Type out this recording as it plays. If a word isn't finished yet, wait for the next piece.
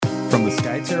From the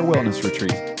SkyTerra Wellness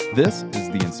Retreat, this is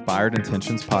the Inspired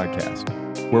Intentions Podcast,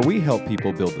 where we help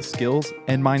people build the skills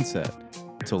and mindset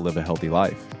to live a healthy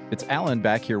life. It's Alan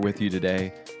back here with you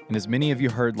today, and as many of you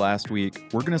heard last week,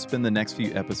 we're going to spend the next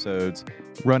few episodes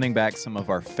running back some of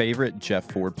our favorite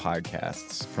Jeff Ford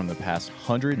podcasts from the past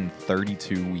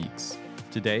 132 weeks.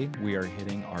 Today, we are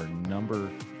hitting our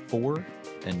number 4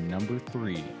 and number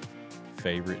 3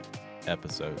 favorite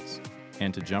episodes.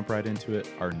 And to jump right into it,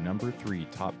 our number 3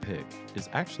 top pick is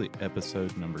actually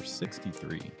episode number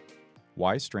 63,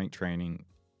 Why Strength Training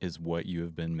is What You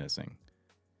Have Been Missing.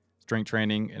 Strength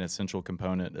training, an essential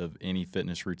component of any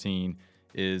fitness routine,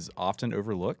 is often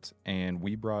overlooked, and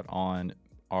we brought on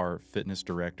our fitness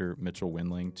director, Mitchell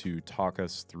Wendling, to talk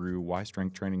us through why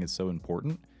strength training is so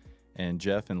important. And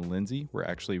Jeff and Lindsay were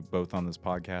actually both on this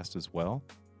podcast as well.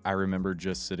 I remember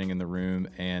just sitting in the room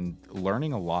and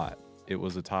learning a lot. It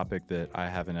was a topic that I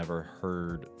haven't ever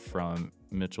heard from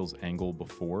Mitchell's angle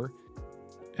before,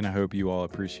 and I hope you all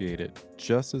appreciate it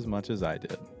just as much as I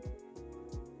did.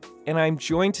 And I'm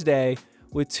joined today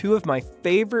with two of my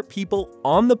favorite people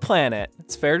on the planet.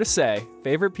 It's fair to say,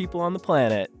 favorite people on the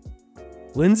planet.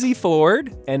 Lindsay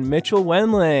Ford and Mitchell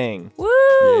Wendling.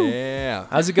 Woo! Yeah.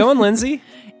 How's it going, Lindsay?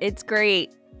 It's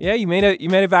great. Yeah, you made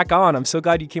it back on. I'm so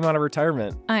glad you came out of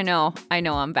retirement. I know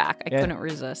I'm back. I Yeah. couldn't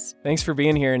resist. Thanks for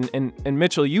being here. And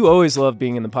Mitchell, you always love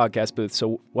being in the podcast booth,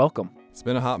 so welcome. It's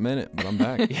been a hot minute, but I'm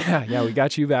back. Yeah, we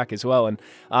got you back as well. And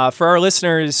for our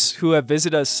listeners who have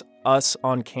visited us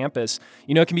on campus,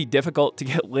 you know it can be difficult to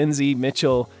get Lindsay,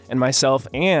 Mitchell, and myself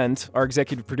and our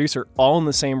executive producer all in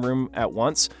the same room at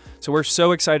once. So we're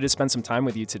so excited to spend some time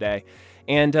with you today.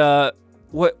 And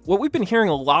what we've been hearing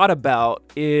a lot about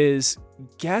is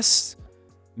guests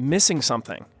missing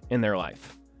something in their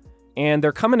life. And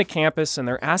they're coming to campus and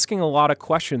they're asking a lot of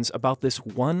questions about this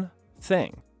one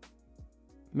thing.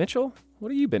 Mitchell,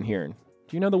 what have you been hearing?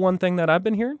 Do you know the one thing that I've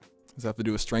been hearing? Does that have to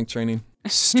do with strength training?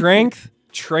 Strength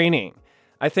training.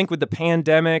 I think with the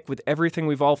pandemic, with everything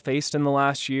we've all faced in the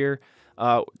last year,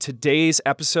 today's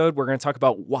episode, we're going to talk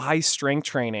about why strength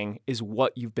training is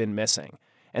what you've been missing.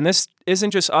 And this isn't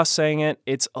just us saying it.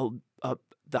 It's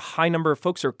the high number of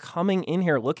folks who are coming in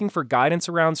here looking for guidance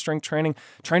around strength training,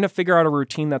 trying to figure out a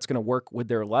routine that's going to work with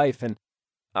their life. And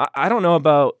I don't know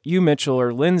about you, Mitchell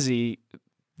or Lindsay,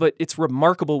 but it's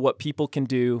remarkable what people can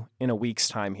do in a week's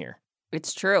time here.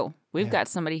 It's true. We've Yeah. got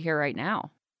somebody here right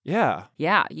now. Yeah.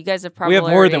 Yeah, you guys have probably We have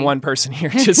more than one person here,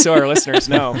 just so our listeners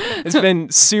know. It's been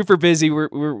super busy.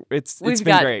 It's We've been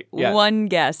got great. Yeah. one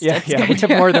guest. Yeah, That's yeah, we good.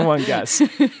 have more than one guest.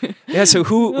 Yeah, so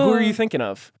who are you thinking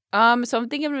of? So I'm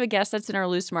thinking of a guest that's in our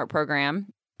Lose Smart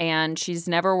program, and she's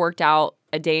never worked out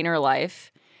a day in her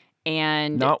life.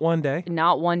 And Not one day?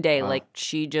 Not one day. Wow. Like,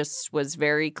 she just was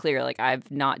very clear, like, I've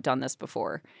not done this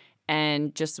before.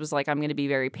 And just was like, I'm going to be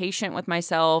very patient with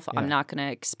myself. Yeah. I'm not going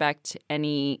to expect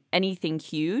anything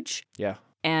huge. Yeah.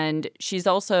 And she's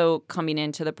also coming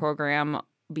into the program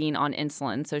being on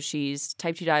insulin. So she's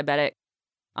type 2 diabetic.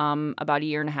 About a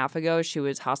year and a half ago, she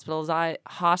was hospitalized.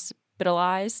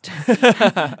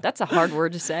 That's a hard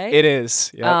word to say. It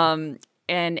is. Yeah.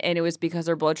 And it was because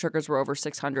her blood sugars were over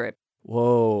 600.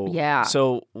 Whoa. Yeah.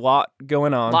 So a lot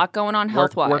going on. A lot going on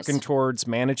health-wise. Working towards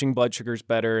managing blood sugars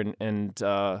better. And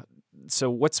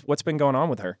so what's been going on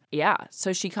with her? Yeah.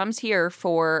 So she comes here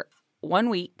for 1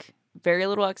 week, very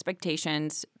little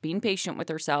expectations, being patient with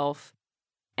herself.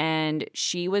 And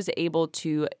she was able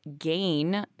to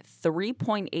gain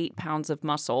 3.8 pounds of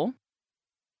muscle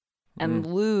and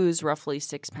lose roughly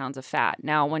 6 pounds of fat.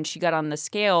 Now, when she got on the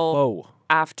scale Whoa.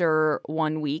 after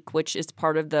 1 week, which is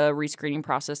part of the rescreening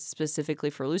process specifically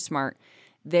for Lose Smart,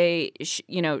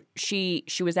 she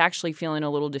was actually feeling a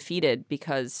little defeated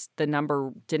because the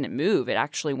number didn't move. It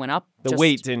actually went up. The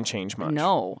weight didn't change much.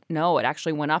 No, it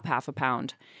actually went up half a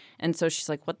pound. And so she's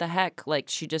like, what the heck? Like,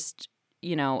 she just,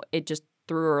 it just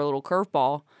threw her a little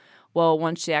curveball. Well,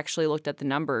 once she actually looked at the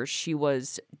numbers, she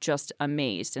was just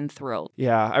amazed and thrilled.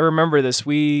 Yeah, I remember this.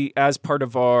 We, as part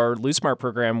of our Lose Smart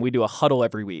program, we do a huddle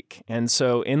every week. And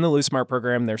so in the Lose Smart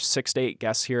program, there's 6 to 8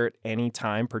 guests here at any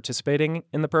time participating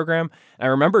in the program. And I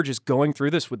remember just going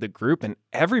through this with the group, and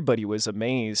everybody was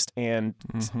amazed and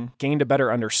gained a better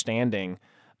understanding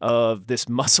of this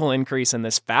muscle increase and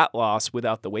this fat loss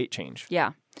without the weight change.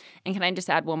 Yeah. And can I just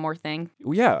add one more thing?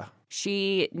 Yeah.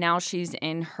 She's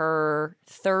in her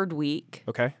 3rd week.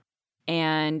 Okay.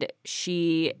 And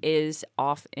she is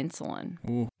off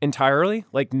insulin. Entirely?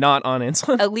 Like not on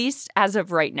insulin? At least as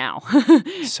of right now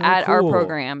So at our cool.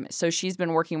 program. So she's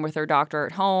been working with her doctor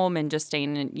at home and just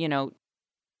staying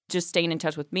in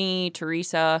touch with me,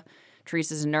 Teresa,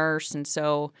 Teresa's a nurse, and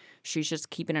so she's just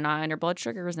keeping an eye on her blood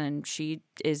sugars, and she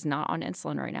is not on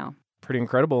insulin right now. Pretty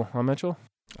incredible, huh, Mitchell?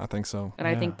 I think so. And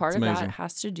I think part of amazing. that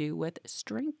has to do with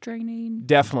strength training.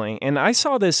 Definitely. And I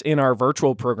saw this in our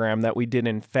virtual program that we did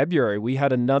in February. We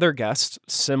had another guest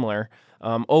similar.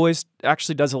 Always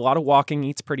actually does a lot of walking,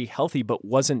 eats pretty healthy, but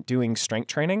wasn't doing strength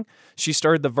training. She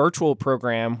started the virtual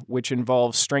program, which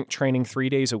involves strength training 3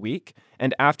 days a week.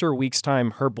 And after a week's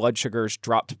time, her blood sugars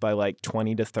dropped by like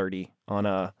 20 to 30 on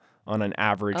an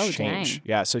average change. Dang.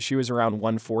 Yeah, so she was around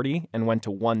 140 and went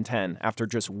to 110 after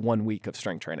just 1 week of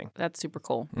strength training. That's super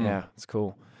cool. Yeah, it's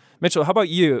cool. Mitchell, how about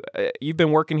you? You've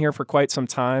been working here for quite some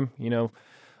time.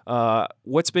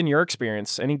 What's been your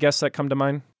experience? Any guests that come to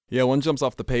mind? Yeah, one jumps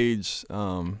off the page.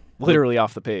 Literally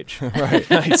off the page. Right.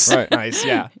 Nice. Right. Nice.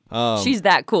 Yeah. She's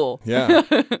that cool. Yeah.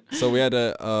 So we had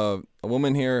a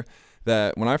woman here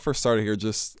that when I first started here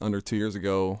just under 2 years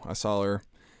ago, I saw her.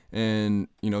 And,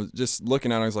 just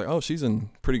looking at her, I was like, oh, she's in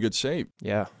pretty good shape.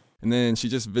 Yeah. And then she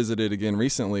just visited again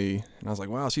recently. And I was like,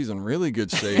 wow, she's in really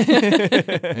good shape.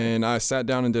 And I sat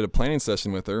down and did a planning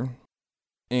session with her.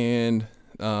 And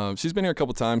she's been here a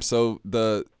couple times. So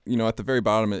at the very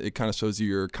bottom, it kind of shows you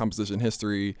your composition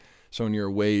history, showing your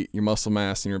weight, your muscle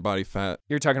mass, and your body fat.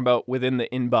 You're talking about within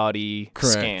the in-body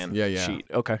Correct. scan Yeah. sheet.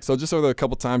 Okay. So just over a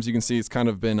couple times, you can see it's kind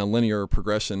of been a linear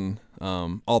progression.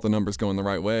 All the numbers going the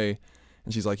right way.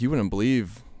 And she's like, you wouldn't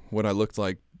believe what I looked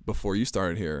like before you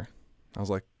started here. I was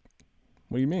like,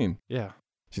 what do you mean? Yeah.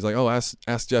 She's like, oh,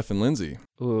 ask Jeff and Lindsay.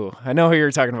 Ooh, I know who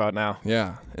you're talking about now.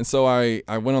 Yeah. And so I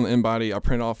went on the InBody. I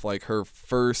printed off like her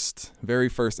very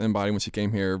first InBody when she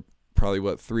came here,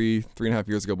 probably three and a half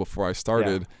years ago before I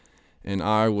started. Yeah. And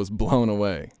I was blown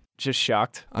away. Just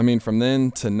shocked. I mean, from then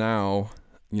to now,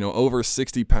 over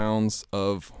 60 pounds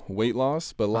of weight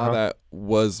loss, but a lot of that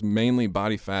was mainly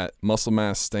body fat, muscle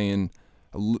mass staying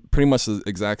pretty much the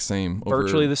exact same.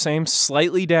 Virtually the same,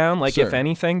 slightly down, like if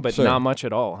anything, but not much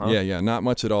at all, huh? Yeah, not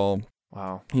much at all.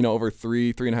 Wow. Over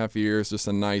three and a half years, just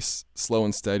a nice, slow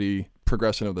and steady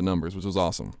progression of the numbers, which was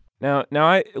awesome. Now,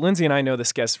 Lindsay and I know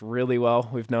this guest really well.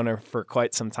 We've known her for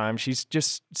quite some time. She's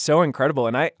just so incredible.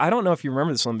 And I don't know if you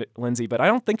remember this, Lindsay, but I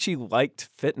don't think she liked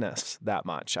fitness that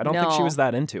much. I don't think she was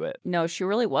that into it. No, she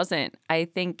really wasn't. I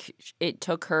think it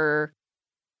took her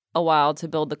a while to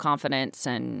build the confidence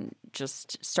and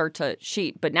just start to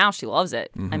but now she loves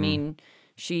it. Mm-hmm. I mean,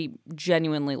 she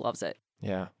genuinely loves it.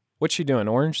 Yeah. What's she doing?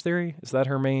 Orange Theory? Is that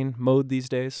her main mode these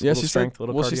days? Yeah, little strength,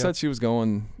 little cardio? She said she was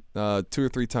going 2 or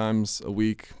 3 times a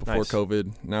week before Nice.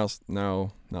 COVID.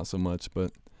 Now not so much,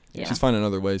 but Yeah. she's finding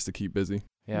other ways to keep busy.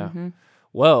 Yeah. Mm-hmm.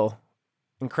 Well,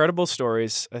 incredible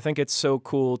stories. I think it's so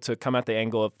cool to come at the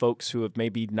angle of folks who have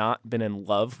maybe not been in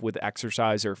love with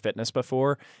exercise or fitness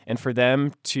before, and for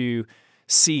them to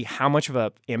see how much of an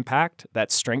impact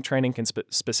that strength training can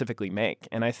specifically make.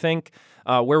 And I think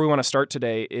where we want to start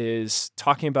today is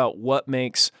talking about what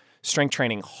makes strength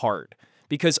training hard.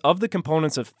 Because of the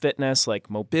components of fitness like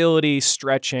mobility,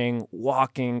 stretching,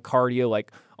 walking, cardio,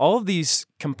 like all of these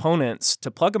components, to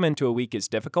plug them into a week is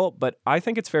difficult, but I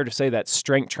think it's fair to say that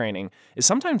strength training is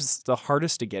sometimes the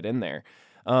hardest to get in there.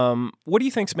 What do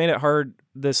you think's made it hard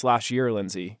this last year,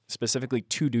 Lindsay, specifically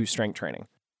to do strength training?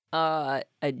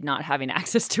 Not having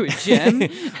access to a gym.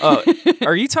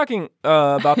 Are you talking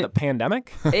about the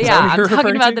pandemic? Yeah, I'm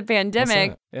talking about the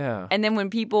pandemic. Yeah. And then when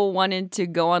people wanted to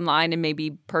go online and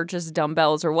maybe purchase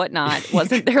dumbbells or whatnot,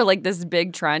 wasn't there like this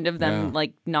big trend of them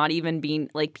like not even being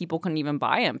like people couldn't even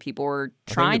buy them? People were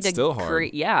trying to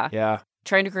create,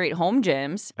 trying to create home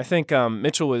gyms. I think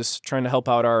Mitchell was trying to help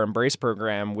out our Embrace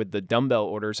program with the dumbbell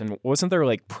orders, and wasn't there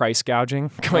like price gouging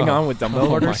going on with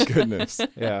dumbbell orders? Oh my goodness.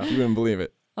 Yeah. You wouldn't believe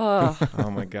it.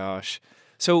 Oh my gosh.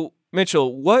 So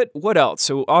Mitchell, what else?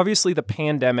 So obviously the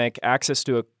pandemic, access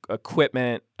to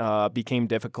equipment became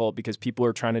difficult because people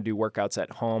are trying to do workouts at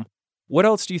home. What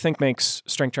else do you think makes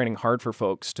strength training hard for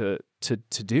folks to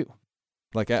do?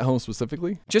 Like at home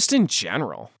specifically? Just in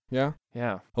general. Yeah.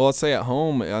 Yeah. Well, let's say at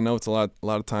home, I know it's a lot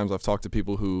of times I've talked to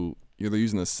people who they're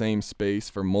using the same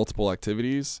space for multiple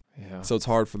activities. Yeah. So it's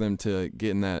hard for them to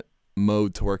get in that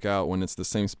mode to work out when it's the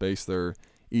same space they're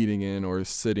eating in or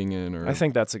sitting in. Or I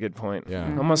think that's a good point. Yeah.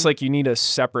 Mhm. Almost like you need a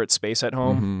separate space at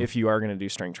home Mhm. if you are going to do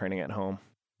strength training at home.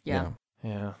 Yeah.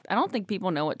 Yeah. I don't think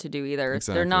people know what to do either.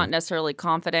 Exactly. They're not necessarily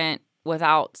confident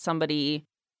without somebody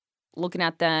looking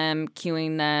at them,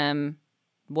 cueing them,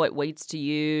 what weights to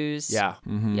use. Yeah.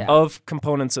 Mm-hmm. Yeah. Of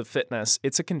components of fitness,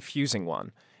 it's a confusing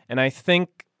one. And I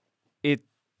think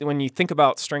when you think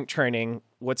about strength training,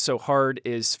 what's so hard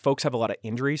is folks have a lot of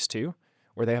injuries too,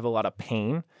 where they have a lot of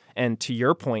pain. And to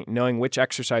your point, knowing which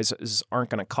exercises aren't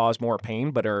going to cause more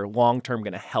pain but are long-term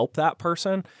going to help that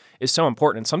person is so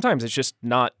important. And sometimes it's just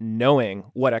not knowing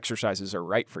what exercises are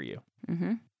right for you.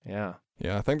 Mm-hmm. Yeah.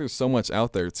 Yeah, I think there's so much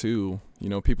out there too.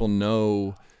 People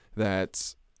know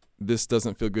that this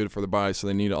doesn't feel good for the body, so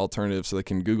they need an alternative, so they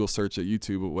can Google search at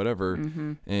YouTube or whatever.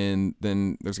 Mm-hmm. And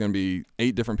then there's going to be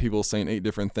 8 different people saying 8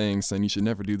 different things, saying you should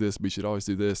never do this, but you should always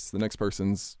do this. The next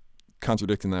person's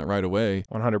contradicting that right away.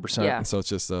 100%. Yeah. And so it's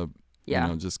just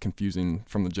just confusing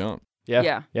from the jump. Yeah.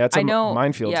 Yeah. Yeah, it's a I know,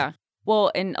 minefield. Yeah.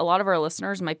 Well, and a lot of our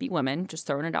listeners might be women, just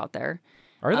throwing it out there.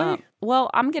 Are they? Well,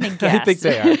 I'm going to guess. I think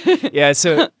they are. Yeah,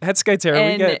 so at Skyterra, we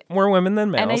And- get more women than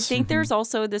males. And I think there's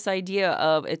also this idea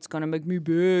of it's going to make me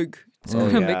big. It's Oh,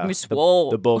 going to yeah. make me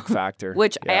swole. The bulk factor.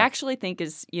 Which I Yeah. actually think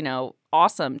is,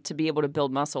 awesome to be able to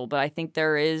build muscle. But I think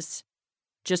there is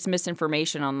just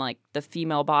misinformation on like the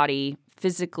female body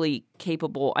physically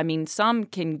capable. I mean, some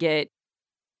can get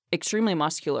extremely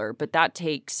muscular, but that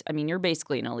takes, you're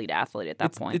basically an elite athlete at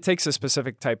that point. It takes a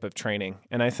specific type of training.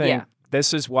 And I think Yeah.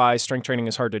 this is why strength training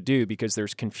is hard to do, because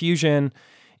there's confusion.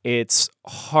 It's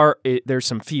hard. There's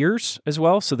some fears as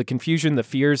well. So the confusion, the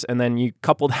fears, and then you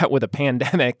couple that with a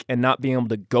pandemic and not being able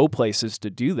to go places to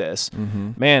do this.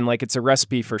 Mm-hmm. Man, like it's a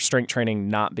recipe for strength training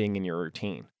not being in your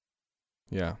routine.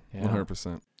 Yeah, Yeah.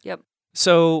 100%.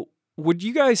 So would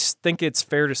you guys think it's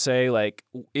fair to say, like,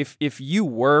 if you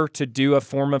were to do a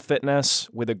form of fitness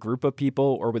with a group of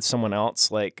people or with someone else,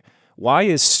 like, why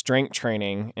is strength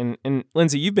training, and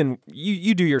Lindsay, you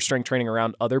do your strength training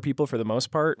around other people for the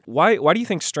most part. Why do you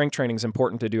think strength training is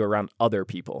important to do around other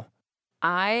people?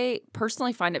 I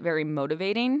personally find it very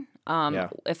motivating. Yeah.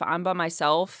 If I'm by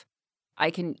myself,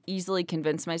 I can easily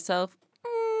convince myself,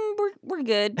 we're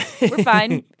good, we're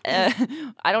fine.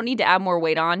 I don't need to add more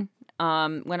weight on.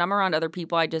 When I'm around other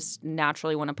people, I just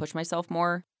naturally want to push myself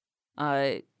more.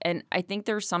 And I think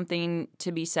there's something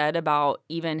to be said about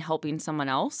even helping someone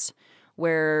else,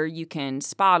 where you can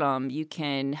spot them, you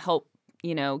can help,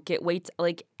 get weights.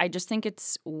 Like, I just think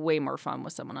it's way more fun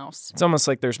with someone else. It's almost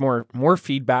like there's more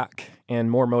feedback and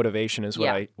more motivation is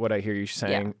Yeah. what I hear you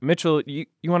saying. Mitchell, you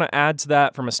want to add to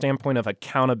that from a standpoint of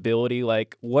accountability?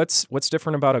 Like, what's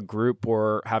different about a group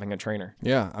or having a trainer?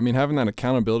 Yeah, having that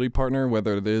accountability partner,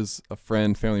 whether it is a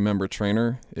friend, family member,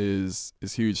 trainer, is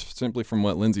huge. Simply from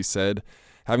what Lindsay said,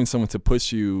 having someone to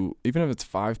push you, even if it's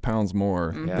 5 pounds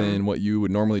more Mm-hmm. than what you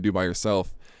would normally do by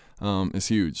yourself, is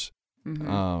huge.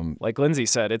 Mm-hmm. Like Lindsay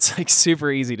said, it's like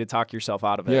super easy to talk yourself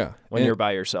out of it Yeah, when and- you're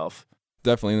by yourself.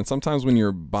 Definitely. And sometimes when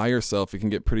you're by yourself, it can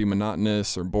get pretty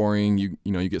monotonous or boring. You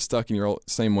get stuck in your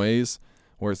same ways.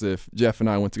 Whereas if Jeff and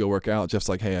I went to go work out, Jeff's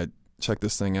like, hey, check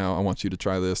this thing out. I want you to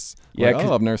try this. Yeah, Like,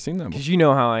 I've never seen that Because you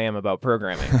know how I am about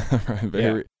programming. before. Right,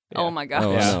 very. Oh my gosh.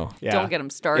 Oh, Yeah. no. Yeah. Don't get them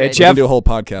Yeah, started. We Jeff- can do a whole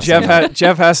podcast. on that.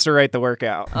 Jeff has to write the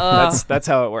workout. That's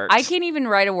how it works. I can't even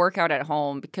write a workout at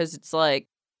home because it's like,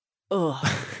 ugh.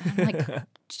 I'm like,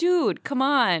 dude, come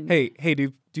on. Hey,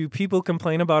 do people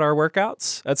complain about our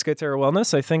workouts at Skyterra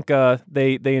Wellness? I think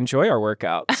they enjoy our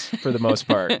workouts for the most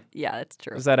part. Yeah, that's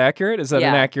true. Is that accurate? Is that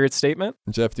an Yeah. accurate statement?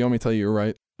 Jeff, do you want me to tell you you're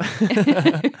right?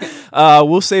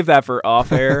 We'll save that for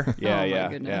off air. Yeah, Oh my yeah,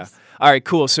 goodness. yeah. All right,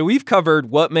 cool. So we've covered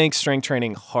what makes strength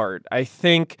training hard. I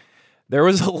think there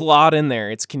was a lot in there.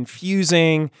 It's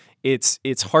confusing. It's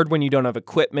hard when you don't have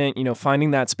equipment,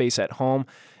 finding that space at home.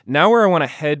 Now where I want to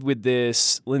head with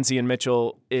this, Lindsay and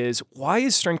Mitchell, is why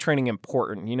is strength training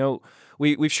important?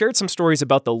 We've shared some stories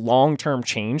about the long-term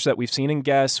change that we've seen in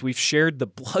guests. We've shared the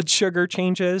blood sugar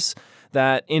changes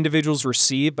that individuals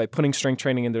receive by putting strength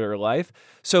training into their life.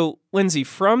 So, Lindsay,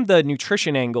 from the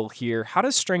nutrition angle here, how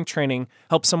does strength training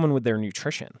help someone with their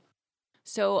nutrition?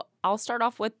 So I'll start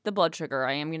off with the blood sugar.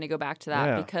 I am going to go back to that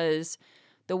Yeah. because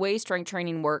the way strength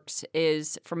training works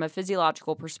is from a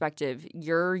physiological perspective,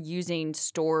 you're using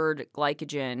stored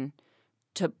glycogen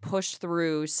to push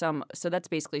through so that's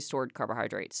basically stored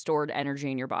carbohydrates, stored energy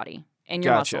in your body and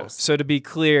your Gotcha. muscles. So to be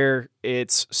clear,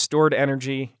 it's stored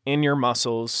energy in your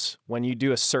muscles when you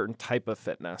do a certain type of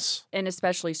fitness. And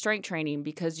especially strength training,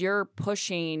 because you're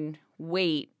pushing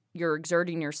weight, you're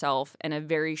exerting yourself in a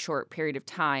very short period of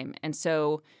time. And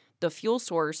so the fuel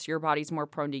source your body's more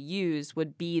prone to use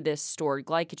would be this stored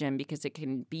glycogen because it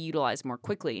can be utilized more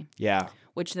quickly, Yeah.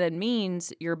 which then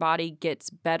means your body gets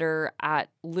better at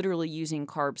literally using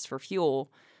carbs for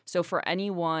fuel. So for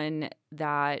anyone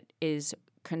that is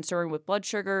concerned with blood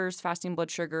sugars, fasting blood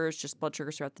sugars, just blood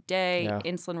sugars throughout the day, Yeah.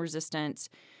 insulin resistance,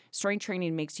 strength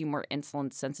training makes you more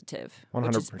insulin sensitive,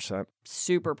 which is 100%.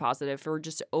 super positive for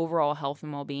just overall health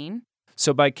and well-being.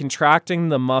 So by contracting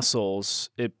the muscles,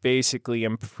 it basically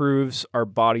improves our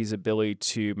body's ability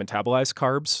to metabolize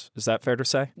carbs. Is that fair to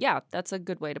say? Yeah, that's a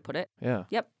good way to put it. Yeah.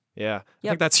 Yep. Yeah. I Yep.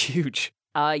 think that's huge.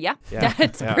 Yeah, Yeah.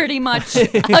 that's Yeah. pretty much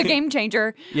a game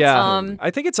changer. Yeah.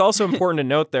 I think it's also important to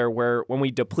note there where when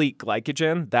we deplete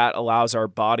glycogen, that allows our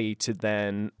body to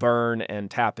then burn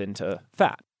and tap into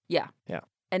fat. Yeah. Yeah.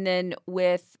 And then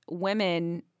with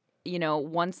women,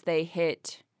 once they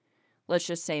hit, let's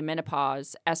just say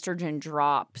menopause, estrogen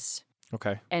drops.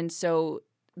 Okay. And so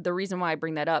the reason why I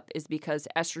bring that up is because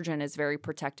estrogen is very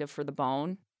protective for the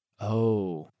bone.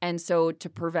 Oh. And so to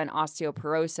prevent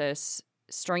osteoporosis,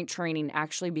 strength training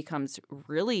actually becomes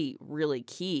really, really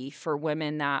key for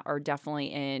women that are definitely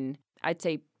in, I'd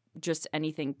say, just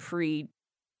anything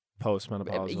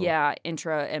Postmenopausal. yeah,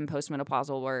 intra and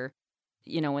postmenopausal where,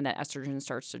 when that estrogen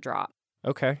starts to drop.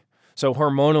 Okay. So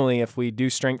hormonally, if we do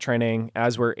strength training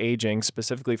as we're aging,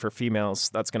 specifically for females,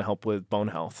 that's going to help with bone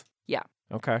health. Yeah.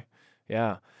 Okay.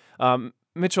 Yeah.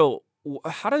 Mitchell,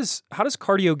 how does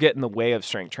cardio get in the way of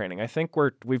strength training? I think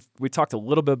we talked a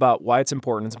little bit about why it's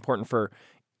important. It's important for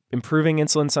improving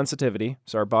insulin sensitivity,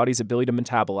 so our body's ability to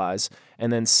metabolize,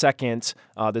 and then second,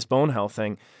 this bone health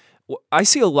thing. I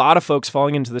see a lot of folks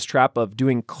falling into this trap of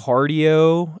doing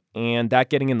cardio and that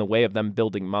getting in the way of them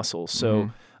building muscle.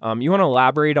 So you want to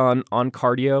elaborate on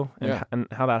cardio and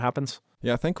how that happens?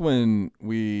 Yeah, I think when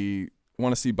we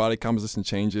want to see body composition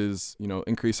changes,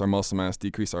 increase our muscle mass,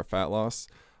 decrease our fat loss,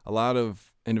 a lot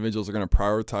of individuals are going to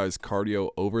prioritize cardio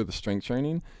over the strength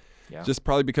training. Yeah. Just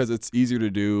probably because it's easier to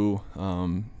do.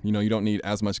 You don't need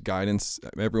as much guidance.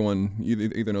 Everyone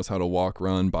either knows how to walk,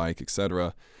 run, bike,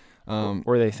 etc.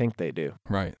 Or they think they do.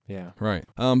 Right. Yeah. Right.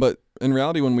 But in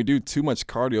reality, when we do too much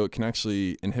cardio, it can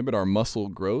actually inhibit our muscle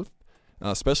growth,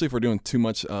 especially if we're doing too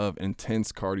much of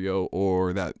intense cardio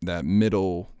or that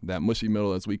mushy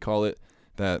middle, as we call it,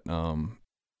 that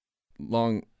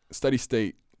long, steady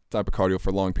state type of cardio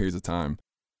for long periods of time.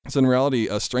 So in reality,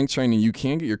 strength training, you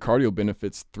can get your cardio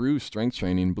benefits through strength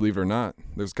training, believe it or not.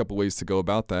 There's a couple ways to go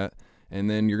about that. And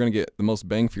then you're going to get the most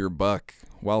bang for your buck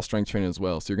while strength training as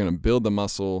well. So you're going to build the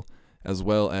muscle as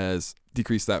well as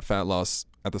decrease that fat loss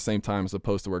at the same time, as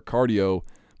opposed to where cardio,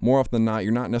 more often than not,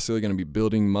 you're not necessarily going to be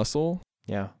building muscle.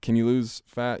 Yeah. Can you lose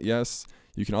fat? Yes.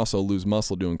 You can also lose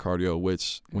muscle doing cardio,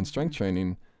 which when strength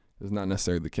training is not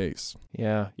necessarily the case.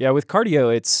 Yeah. Yeah. With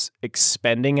cardio, it's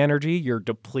expending energy. You're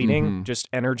depleting just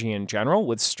energy in general.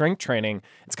 With strength training,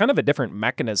 it's kind of a different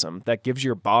mechanism that gives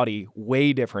your body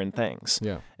way different things.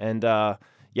 Yeah. And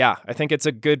I think it's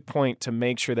a good point to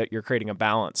make sure that you're creating a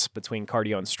balance between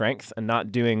cardio and strength and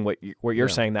not doing what you're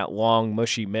saying, that long,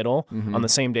 mushy middle on the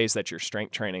same days that you're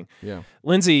strength training. Yeah.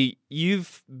 Lindsay,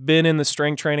 you've been in the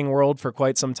strength training world for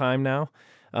quite some time now.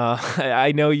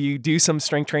 I know you do some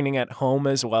strength training at home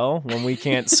as well when we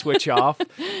can't switch off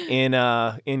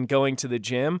in going to the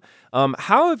gym.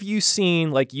 How have you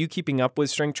seen you keeping up with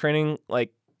strength training?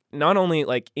 Not only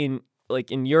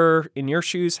in your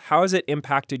shoes, how has it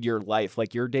impacted your life,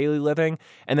 your daily living?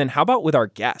 And then how about with our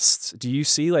guests? Do you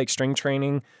see strength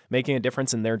training making a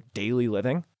difference in their daily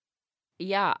living?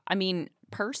 Yeah, I mean,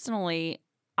 personally,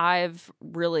 I've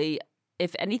really,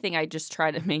 if anything, I just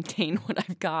try to maintain what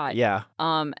I've got. Yeah.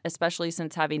 Especially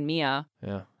since having Mia.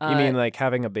 Yeah. You mean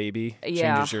having a baby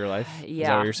changes your life? Yeah. Is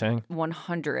that what you're saying?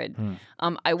 100.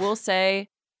 I will say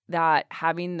that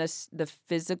having the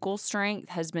physical strength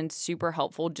has been super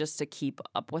helpful just to keep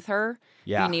up with her.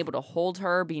 Yeah. Being able to hold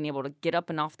her, being able to get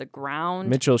up and off the ground.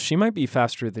 Mitchell, she might be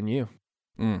faster than you.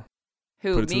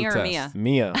 Who, me or Mia?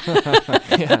 Mia.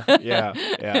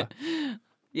 Yeah.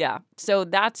 Yeah. So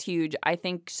that's huge. I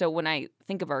think so when I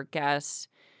think of our guests,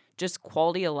 just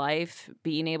quality of life,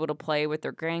 being able to play with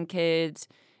their grandkids,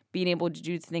 being able to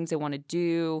do the things they want to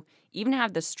do, even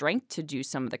have the strength to do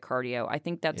some of the cardio. I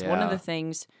think that's one of the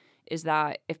things is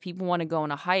that if people want to go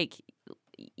on a hike,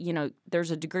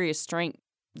 there's a degree of strength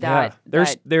that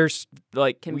there's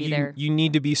can be there. You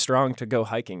need to be strong to go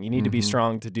hiking. You need to be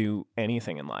strong to do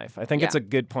anything in life. I think it's a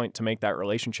good point to make that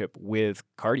relationship with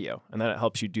cardio, and then it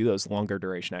helps you do those longer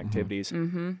duration activities.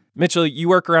 Mitchell, you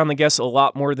work around the guests a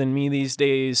lot more than me these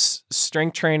days.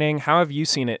 Strength training, how have you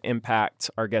seen it impact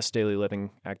our guests' daily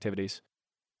living activities?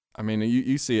 I mean,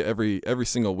 you see it every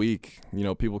single week.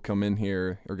 People come in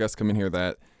here, or guests come in here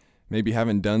that maybe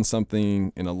haven't done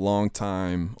something in a long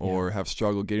time or have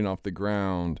struggled getting off the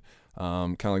ground,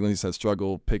 kind of like Lindsay said,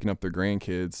 struggle picking up their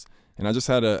grandkids. And I just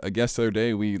had a guest the other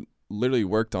day. We literally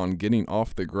worked on getting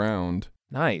off the ground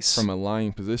from a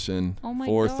lying position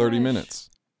for 30 minutes.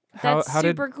 That's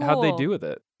super cool. How'd they do with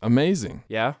it? Amazing.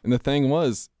 Yeah. And the thing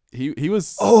was, he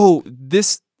was... Oh,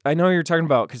 this I know you're talking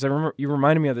about, because I remember you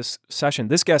reminded me of this session.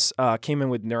 This guest came in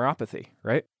with neuropathy,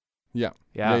 right? Yeah.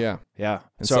 Yeah.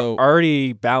 And So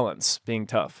already balance being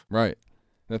tough. Right.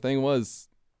 The thing was,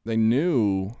 they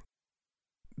knew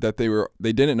that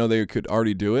they didn't know they could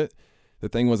already do it. The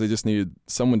thing was, they just needed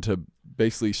someone to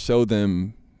basically show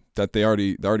them that they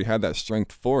already had that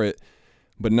strength for it.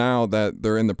 But now that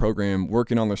they're in the program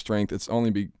working on their strength, it's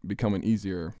only becoming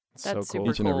easier. That's so cool.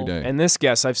 super Each and every cool. day. And this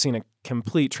guest, I've seen a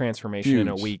complete transformation in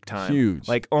a Huge, week time. huge.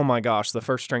 Like, oh my gosh, the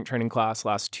first strength training class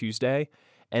last Tuesday.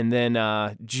 And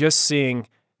then just seeing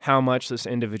how much this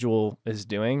individual is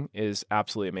doing is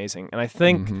absolutely amazing. And I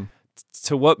think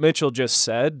to what Mitchell just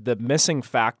said, the missing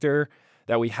factor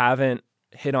that we haven't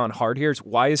hit on hard here is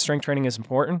why is strength training is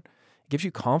important? It gives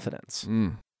you confidence.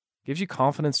 Gives you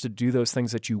confidence to do those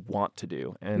things that you want to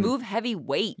do. And Move heavy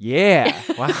weight. yeah.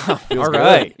 Wow. All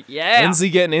right. Yeah. Lindsay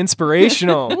getting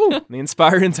inspirational. The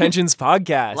Inspired Intentions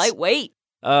podcast. Lightweight.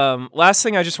 Last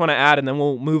thing I just want to add, and then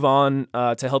we'll move on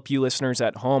to help you listeners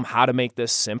at home how to make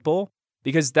this simple,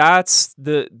 because that's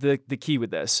the key with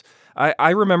this.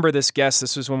 I remember this guest.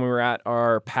 This was when we were at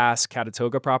our past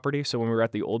Catatoga property, so when we were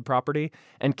at the old property.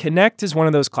 And Connect is one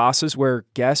of those classes where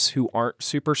guests who aren't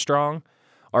super strong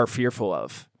are fearful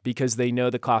of, because they know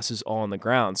the class is all on the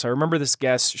ground. So I remember this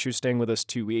guest, she was staying with us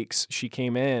 2 weeks. She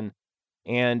came in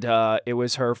and it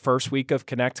was her first week of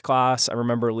Connect class. I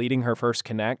remember leading her first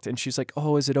Connect and she's like,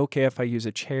 oh, is it okay if I use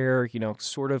a chair?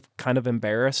 Sort of kind of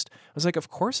embarrassed. I was like, of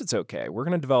course it's okay. We're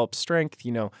going to develop strength,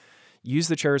 use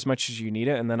the chair as much as you need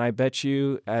it. And then I bet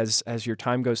you as your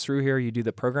time goes through here, you do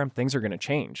the program, things are going to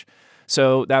change.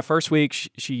 So that first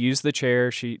week she used the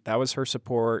chair. That was her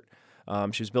support.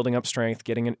 She was building up strength,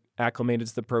 getting acclimated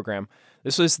to the program.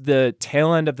 This was the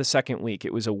tail end of the second week.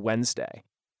 It was a Wednesday.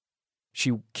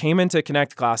 She came into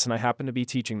Connect class, and I happened to be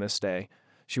teaching this day.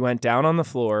 She went down on the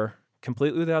floor,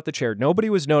 completely without the chair. Nobody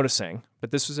was noticing,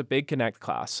 but this was a big Connect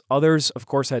class. Others, of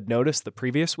course, had noticed the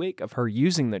previous week of her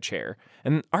using the chair.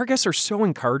 And our guests are so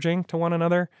encouraging to one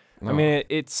another. I mean,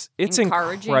 it's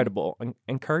Encouraging? incredible.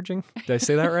 Encouraging? Did I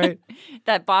say that right?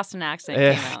 That Boston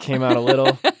accent Came out a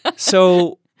little.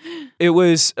 So it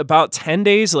was about 10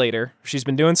 days later. She's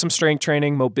been doing some strength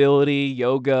training, mobility,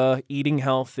 yoga, eating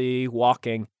healthy,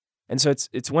 walking. And so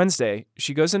it's Wednesday.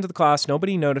 She goes into the class.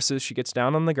 Nobody notices. She gets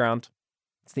down on the ground.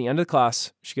 It's the end of the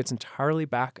class. She gets entirely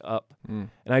back up. And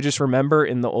I just remember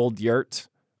in the old yurt,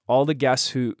 all the guests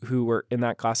who were in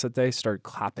that class that day started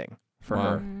clapping for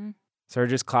her. Mm-hmm. Started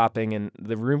just clapping. And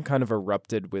the room kind of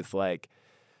erupted with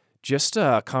just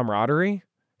camaraderie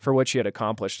for what she had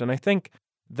accomplished. And I think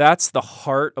that's the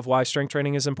heart of why strength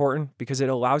training is important, because it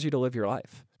allows you to live your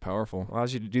life. Powerful. It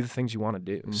allows you to do the things you want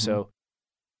to do. So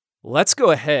let's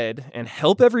go ahead and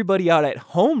help everybody out at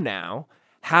home now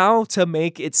how to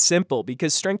make it simple,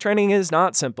 because strength training is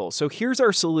not simple. So here's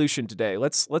our solution today.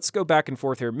 Let's go back and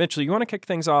forth here. Mitchell, you want to kick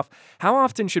things off? How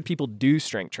often should people do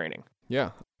strength training?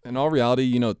 Yeah. In all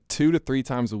reality, 2 to 3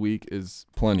 times a week is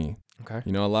plenty. Okay.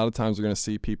 A lot of times we're going to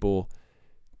see people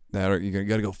that you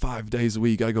got to go 5 days a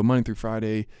week, got to go Monday through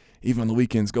Friday, even on the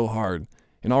weekends, go hard.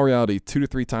 In all reality, 2 to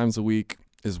 3 times a week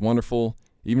is wonderful.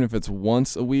 Even if it's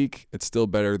once a week, it's still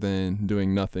better than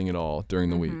doing nothing at all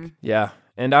during the week. Yeah.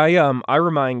 And I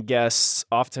remind guests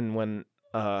often when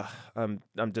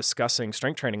I'm discussing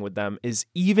strength training with them is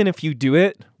even if you do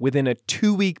it within a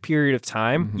 2-week period of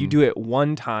time, you do it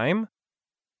one time,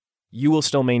 you will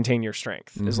still maintain your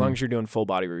strength as long as you're doing full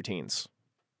body routines.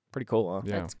 Pretty cool, huh?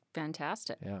 Yeah. That's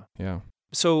fantastic. Yeah.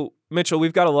 So, Mitchell,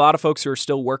 we've got a lot of folks who are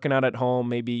still working out at home,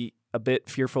 maybe a bit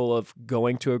fearful of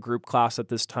going to a group class at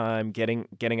this time, getting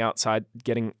outside,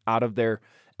 getting out of their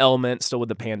element still with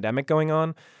the pandemic going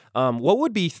on. What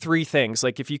would be 3 things?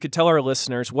 Like if you could tell our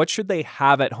listeners, what should they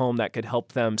have at home that could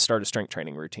help them start a strength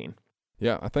training routine?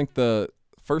 Yeah, I think the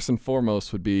first and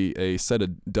foremost would be a set of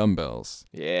dumbbells.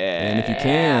 Yeah. And if you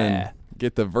can,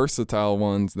 get the versatile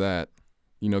ones that,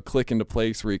 click into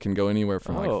place where you can go anywhere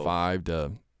from 5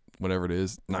 to whatever it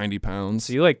is, 90 pounds.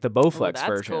 So you like the Bowflex that's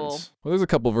versions. cool. Well, there's a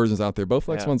couple versions out there.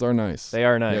 Bowflex ones are nice. They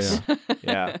are nice. Yeah.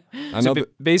 Yeah. I know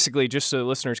Basically, just so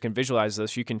listeners can visualize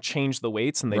this, you can change the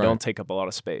weights and they don't take up a lot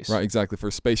of space. Right, exactly. For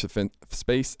space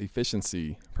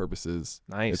efficiency purposes,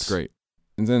 Nice. it's great.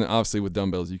 And then obviously with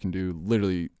dumbbells, you can do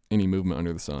literally any movement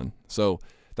under the sun. So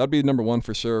that'd be number 1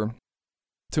 for sure.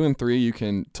 2 and 3, you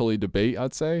can totally debate,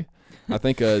 I'd say. I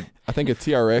think a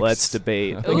TRX. Let's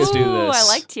debate. I think Let's do this.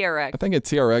 I like TRX. I think a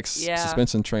TRX Yeah.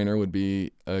 suspension trainer would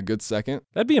be a good second.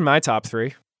 That'd be in my top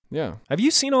 3. Yeah. Have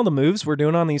you seen all the moves we're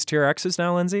doing on these TRXs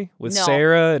now, Lindsay? With No.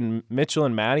 Sarah and Mitchell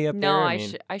and Maddie up No,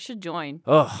 there? I should join.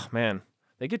 Oh, man.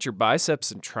 They get your biceps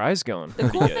and tries going. The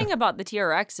cool thing about the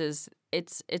TRX is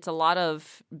it's a lot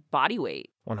of body weight.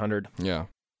 100. Yeah,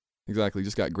 exactly.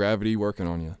 Just got gravity working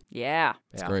on you. Yeah.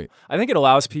 It's great. I think it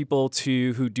allows people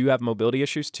who do have mobility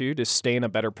issues too to stay in a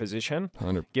better position.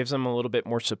 100. Gives them a little bit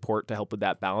more support to help with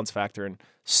that balance factor, and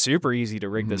super easy to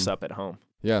rig this up at home.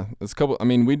 Yeah, there's a couple. I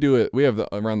mean, we do it. We have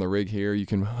around the rig here. You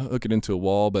can hook it into a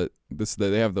wall, but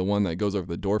they have the one that goes over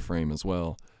the door frame as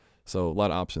well. So a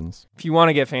lot of options. If you want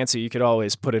to get fancy, you could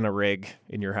always put in a rig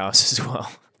in your house as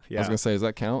well. Yeah. I was gonna say, does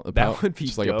that count? That would be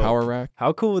just like dope. a power rack.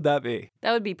 How cool would that be?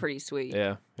 That would be pretty sweet.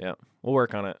 Yeah. We'll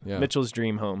work on it. Yeah. Mitchell's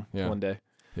dream home one day.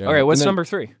 Yeah. All right, what's And then number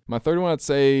 3? My third one, I'd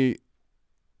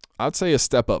say a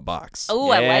step-up box. Oh,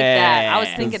 I like that. I was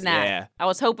thinking that. Yeah. I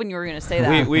was hoping you were going to say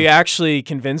that. We actually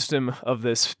convinced him of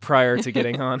this prior to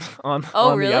getting on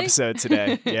really? the episode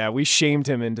today. Yeah, we shamed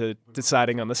him into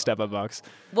deciding on the step-up box.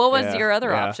 What was Yeah, your other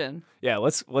yeah. option? Yeah,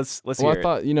 let's Well, hear I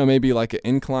thought, maybe like an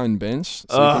incline bench,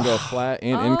 so you can go flat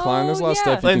and incline. There's a lot of yeah.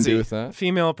 stuff you Lindsay, can do with that.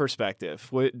 female perspective.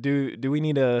 Do we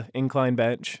need a incline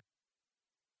bench?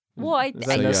 Well, Is that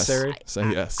Say necessary? yes.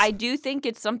 Say yes. I do think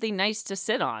it's something nice to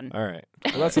sit on. All right.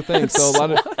 Well, that's the thing. So a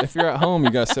lot of if you're at home, you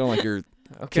gotta sit on like your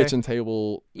Okay. kitchen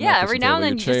table. Yeah, not every kitchen now table, and then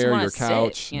your you just chair, wanna your sit,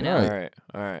 couch. you know? Right.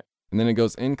 All right. And then it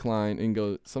goes incline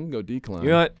and some go decline. You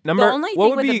know what? The only what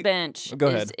thing would with be a bench Go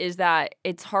ahead. is that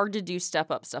it's hard to do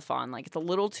step-up stuff on. Like, it's a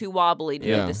little too wobbly to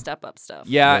do Yeah. the step-up stuff.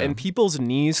 Yeah, Yeah. and people's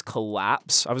knees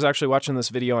collapse. I was actually watching this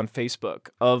video on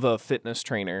Facebook of a fitness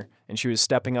trainer, and she was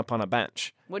stepping up on a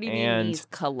bench. What do you And mean knees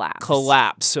collapse?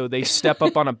 collapse. So they step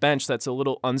up on a bench that's a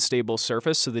little unstable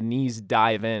surface, so the knees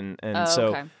dive in. And Oh, so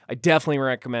okay. I definitely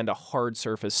recommend a hard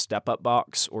surface step-up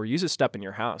box, or use a step in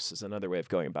your house is another way of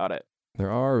going about it. There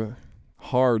are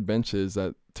hard benches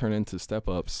that turn into step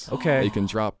ups. Okay. that you can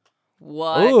drop.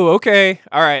 What? Oh, okay.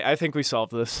 All right. I think we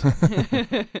solved this.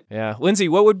 Yeah. Lindsay,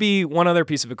 what would be one other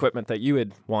piece of equipment that you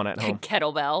would want at home?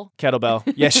 Kettlebell. Kettlebell.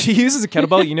 Yeah, she uses a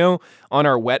kettlebell. On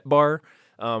our wet bar,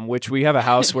 which we have a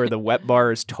house where the wet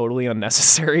bar is totally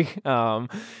unnecessary.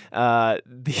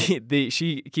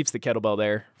 She keeps the kettlebell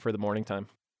there for the morning time.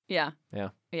 Yeah. Yeah.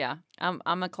 Yeah.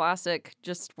 I'm a classic.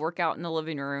 Just work out in the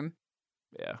living room.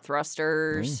 Yeah.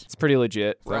 Thrusters. It's pretty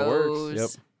legit. That works.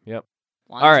 rows, Yep.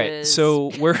 Lunges. All right, so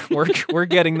we're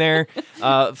getting there.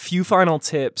 Few final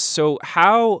tips. So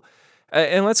how,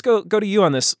 and let's go to you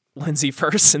on this, Lindsay,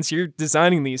 first, since you're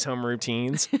designing these home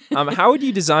routines. How would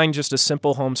you design just a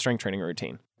simple home strength training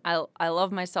routine? I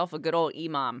love myself a good old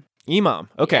EMOM. EMOM.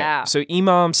 Okay. Yeah. So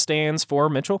EMOM stands for,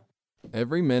 Mitchell,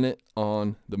 Every minute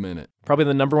on the minute. probably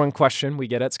the number one question we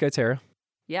get at Skyterra.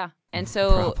 Yeah. And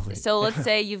so Probably. let's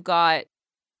say you've got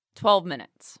 12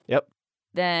 minutes. Yep.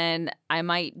 Then I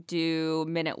might do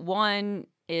minute 1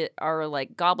 are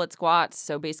like goblet squats,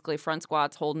 so basically front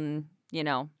squats holding,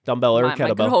 Dumbbell or my good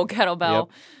kettlebell. old kettlebell.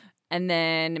 Yep. And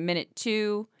then minute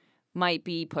 2 might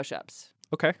be push-ups.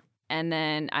 Okay. And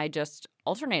then I just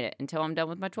alternate it until I'm done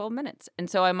with my 12 minutes. And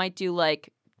so I might do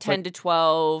like 10 to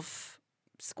 12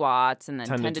 squats and then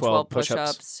 10 to 12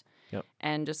 push-ups. Yep.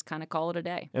 And just kind of call it a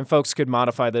day. And folks could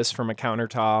modify this from a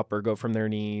countertop or go from their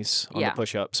knees on Yeah. the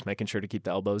push-ups, making sure to keep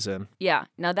the elbows in. Yeah.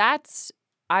 Now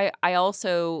I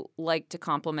also like to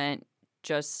complement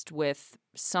just with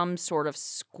some sort of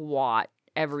squat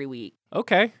every week.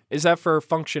 Okay. Is that for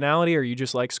functionality, or you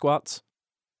just like squats?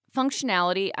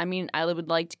 Functionality, I mean, I would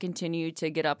like to continue to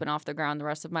get up and off the ground the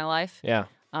rest of my life. Yeah.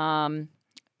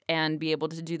 And be able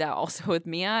to do that also with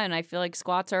Mia. And I feel like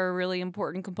squats are a really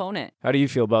important component. How do you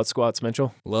feel about squats,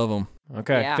 Mitchell? Love them.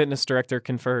 Okay, Yeah. fitness director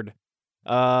conferred.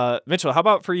 Mitchell, how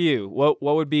about for you? What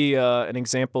would be an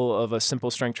example of a simple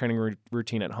strength training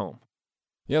routine at home?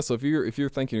 Yeah. So if you're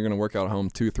thinking you're gonna work out at home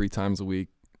 2 or 3 times a week,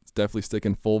 definitely stick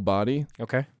in full body.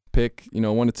 Okay. Pick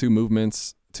 1 to 2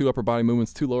 movements, 2 upper body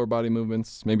movements, 2 lower body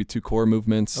movements, maybe 2 core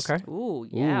movements. Okay. Ooh,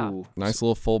 yeah. Ooh. Nice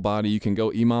little full body. You can go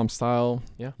EMOM style.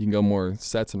 Yeah. You can go more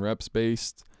sets and reps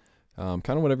based. Kind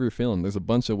of whatever you're feeling. There's a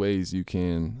bunch of ways you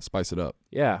can spice it up.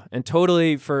 Yeah, and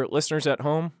totally for listeners at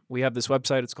home, we have this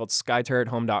website. It's called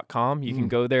skyterrathome.com. You can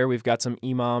go there. We've got some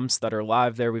EMOMs that are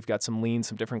live there. We've got some lean,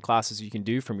 some different classes you can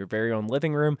do from your very own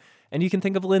living room. And you can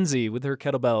think of Lindsay with her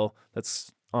kettlebell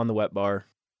that's on the wet bar.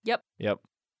 Yep.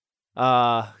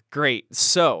 Great.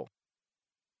 So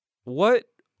what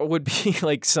would be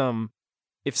like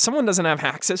if someone doesn't have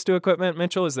access to equipment,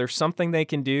 Mitchell, is there something they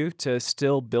can do to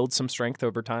still build some strength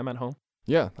over time at home?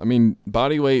 Yeah. I mean,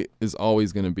 body weight is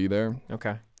always going to be there.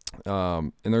 Okay.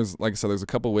 And there's, like I said, there's a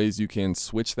couple ways you can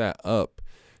switch that up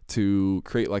to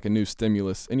create like a new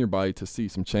stimulus in your body to see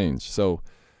some change. So,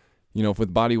 if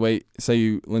with body weight, say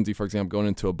you, Lindsay, for example, going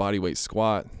into a body weight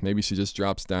squat, maybe she just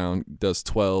drops down, does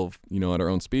 12, at her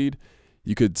own speed.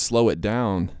 you could slow it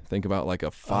down. Think about like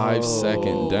a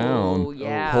 5-second down,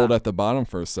 yeah. hold at the bottom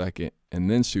for a second, and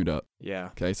then shoot up. Yeah.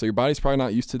 Okay, so your body's probably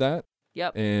not used to that.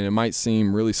 Yep. And it might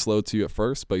seem really slow to you at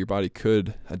first, but your body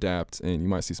could adapt, and you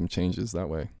might see some changes that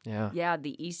way. Yeah. Yeah,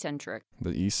 the eccentric.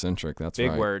 The eccentric, that's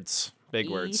Big right. words. Big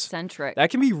words. Eccentric. That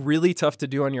can be really tough to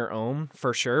do on your own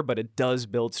for sure, but it does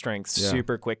build strength Yeah.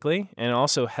 super quickly, and it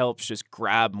also helps just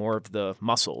grab more of the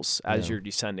muscles as Yeah. you're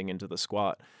descending into the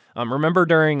squat. Remember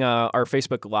during our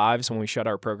Facebook Lives when we shut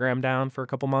our program down for a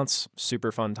couple months?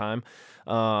 Super fun time.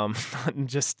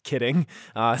 Just kidding.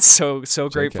 So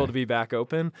grateful to be back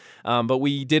open. But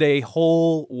we did a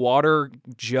whole water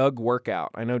jug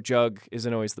workout. I know jug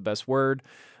isn't always the best word,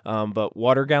 but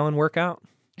water gallon workout.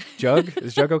 Jug?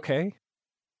 Is jug okay?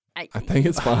 I think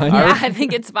it's fine. Yeah, I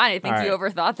think it's fine. I think All you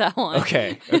overthought that one.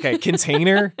 Okay.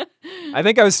 Container. I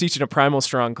think I was teaching a Primal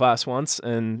Strong class once,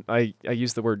 and I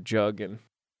used the word jug, and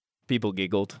people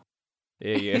giggled.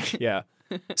 Yeah.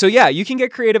 So yeah, you can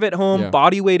get creative at home. Yeah.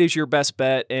 Body weight is your best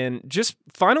bet. And just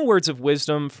final words of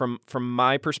wisdom from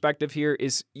my perspective here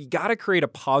is you got to create a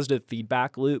positive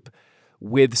feedback loop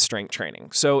with strength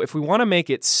training. So if we want to make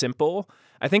it simple,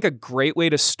 I think a great way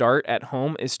to start at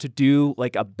home is to do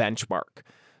like a benchmark.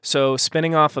 So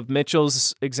spinning off of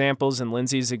Mitchell's examples and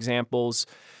Lindsay's examples,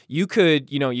 you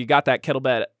could, you got that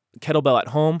kettlebell at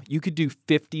home. You could do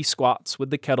 50 squats with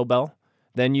the kettlebell.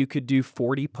 Then you could do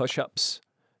 40 push-ups.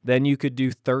 Then you could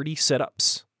do 30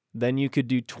 sit-ups. Then you could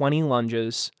do 20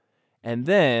 lunges. And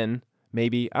then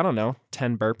maybe,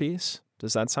 10 burpees.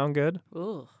 Does that sound good?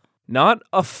 Ooh. Not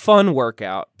a fun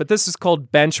workout, but this is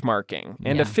called benchmarking.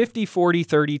 And Yeah. a 50, 40,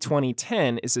 30, 20,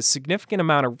 10 is a significant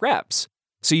amount of reps.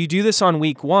 So you do this on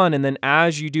week 1, and then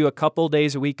as you do a couple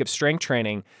days a week of strength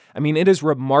training, it is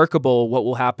remarkable what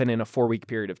will happen in a 4-week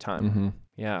period of time. Mm-hmm.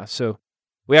 Yeah, so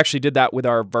we actually did that with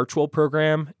our virtual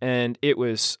program, and it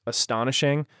was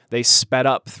astonishing. They sped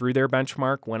up through their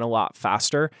benchmark, went a lot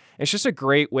faster. It's just a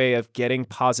great way of getting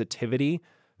positivity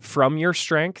from your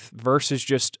strength versus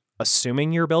just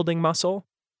assuming you're building muscle.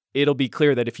 It'll be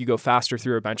clear that if you go faster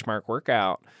through a benchmark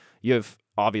workout, you've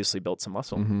obviously built some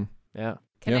muscle. Mm-hmm. Yeah.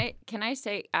 Can I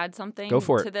add something Go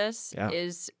for to it. this? Yeah.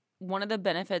 Is one of the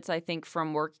benefits I think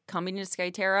from coming to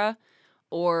SkyTerra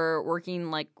or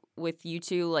working like with you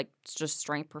two, like just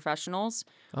strength professionals,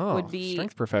 Oh, would be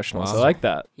strength professionals. Wow. I like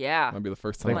that. yeah, Might be the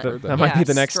first I time think I've heard that that. might be Yeah,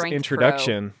 the next Strength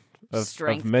introduction of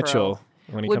Strength Mitchell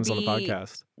when he would comes on the be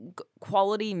podcast.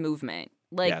 quality movement.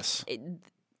 Like Yes.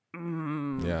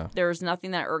 Yeah. There's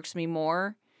nothing that irks me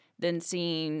more than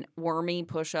seeing wormy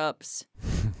push-ups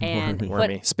and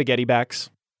Wormy. Spaghetti backs.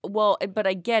 but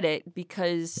I get it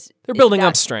because They're building that-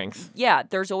 up strength. Yeah,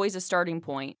 there's always a starting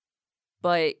point,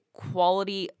 but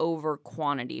quality over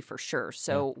quantity for sure.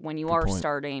 So when you good are point.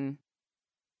 starting,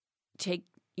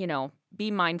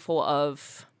 be mindful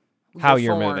of How the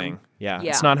you're form. moving. Yeah. Yeah.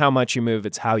 It's not how much you move,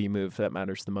 it's how you move that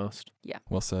matters the most.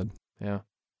 Well said. Yeah.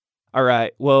 All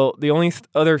right. Well, the only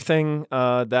other thing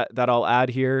that I'll add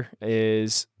here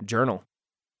is journal.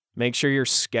 Make sure you're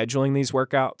scheduling these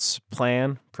workouts.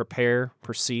 Plan, prepare,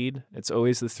 proceed. It's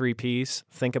always the 3 Ps.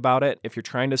 Think about it. If you're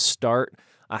trying to start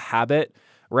a habit,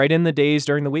 write in the days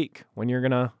during the week when you're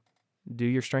going to do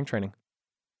your strength training.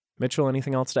 Mitchell,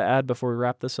 anything else to add before we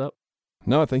wrap this up?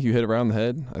 No, I think you hit it around the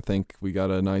head. I think we got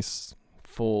a nice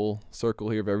full circle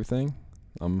here of everything.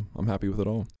 I'm happy with it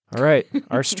all. All right.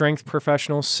 Our strength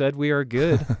professionals said we are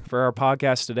good for our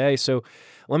podcast today. So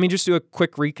let me just do a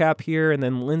quick recap here. And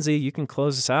then, Lindsay, you can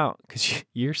close us out because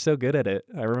you're so good at it.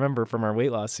 I remember from our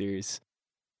weight loss series.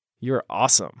 You're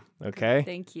awesome. Okay.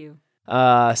 Thank you.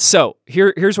 So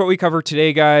here's what we covered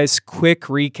today, guys. Quick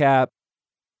recap.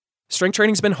 Strength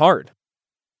training's been hard.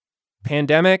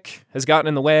 Pandemic has gotten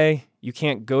in the way. You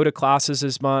can't go to classes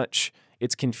as much.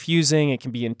 It's confusing, it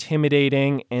can be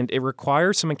intimidating, and it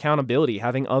requires some accountability,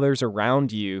 having others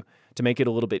around you to make it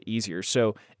a little bit easier.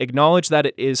 So acknowledge that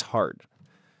it is hard.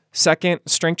 Second,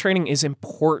 strength training is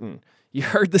important. You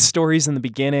heard the stories in the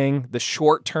beginning, the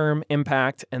short-term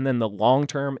impact and then the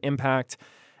long-term impact.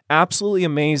 Absolutely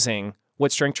amazing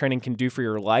what strength training can do for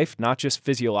your life, not just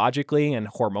physiologically and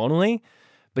hormonally,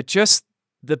 but just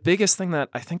the biggest thing that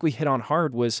I think we hit on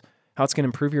hard was how it's going to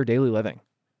improve your daily living.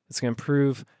 It's going to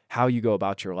improve how you go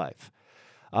about your life.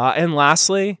 And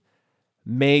lastly,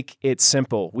 make it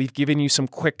simple. We've given you some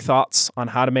quick thoughts on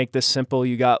how to make this simple.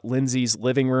 You got Lindsay's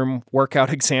living room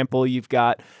workout example. You've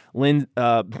got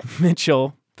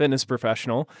Mitchell, fitness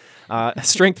professional,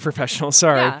 strength professional,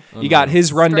 sorry. Yeah. You got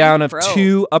his rundown Strength of pro.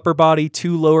 2 upper body,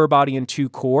 2 lower body, and 2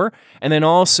 core. And then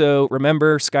also,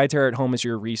 remember, SkyTerra at home is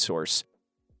your resource.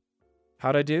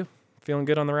 How'd I do? Feeling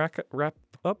good on the wrap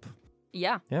up?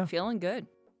 Yeah, Yeah. feeling good.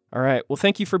 All right. Well,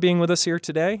 thank you for being with us here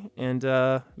today. And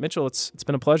Mitchell, it's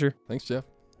been a pleasure. Thanks, Jeff.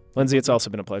 Lindsay, it's also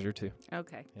been a pleasure too.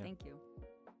 Okay, Yeah. thank you.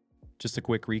 Just a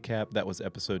quick recap. That was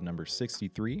episode number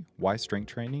 63, Why Strength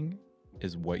Training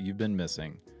is What You've Been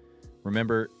Missing.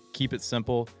 Remember, keep it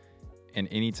simple. And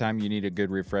anytime you need a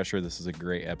good refresher, this is a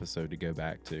great episode to go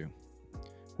back to.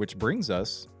 Which brings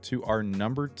us to our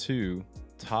number 2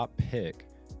 top pick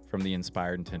from the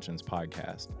Inspired Intentions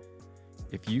podcast.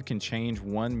 If you can change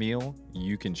one meal,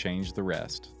 you can change the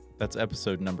rest. That's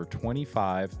episode number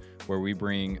 25, where we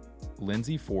bring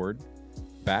Lindsay Ford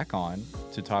back on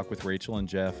to talk with Rachel and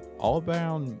Jeff all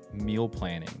about meal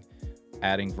planning,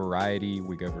 adding variety.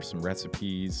 We go over some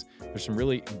recipes. There's some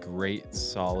really great,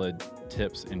 solid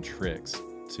tips and tricks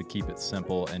to keep it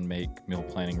simple and make meal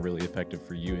planning really effective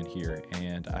for you in here.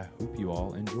 And I hope you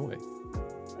all enjoy.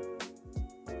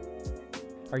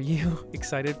 Are you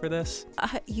excited for this?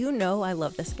 You know I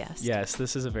love this guest. Yes,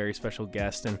 this is a very special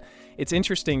guest. And it's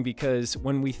interesting because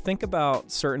when we think about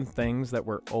certain things that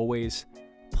we're always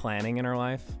planning in our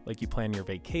life, like you plan your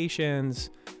vacations,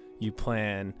 you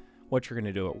plan what you're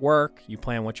going to do at work, you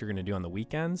plan what you're going to do on the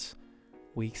weekends,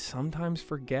 we sometimes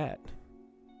forget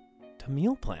to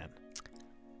meal plan.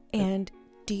 And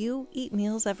do you eat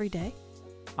meals every day?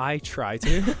 I try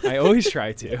to. I always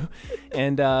try to.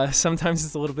 And sometimes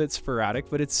it's a little bit sporadic,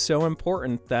 but it's so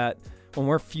important that when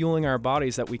we're fueling our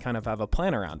bodies that we kind of have a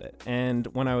plan around it. And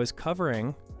when I was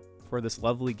covering for this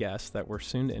lovely guest that we're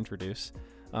soon to introduce,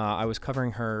 I was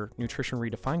covering her Nutrition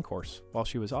Redefined course while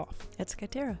she was off. At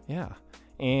Skyterra. Yeah.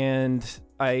 And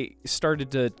I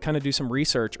started to kind of do some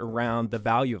research around the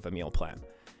value of a meal plan.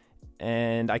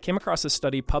 And I came across this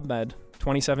study, PubMed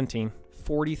 2017,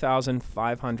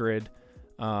 40,500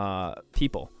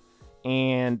 people.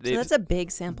 And So that's a big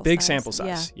sample size. Big sample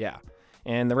size, yeah.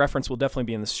 And the reference will definitely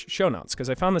be in the show notes because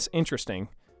I found this interesting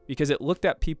because it looked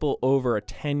at people over a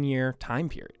 10-year time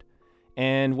period.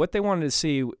 And what they wanted to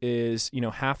see is,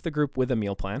 half the group with a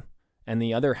meal plan and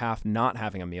the other half not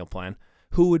having a meal plan,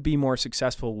 who would be more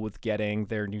successful with getting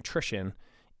their nutrition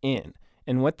in.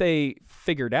 And what they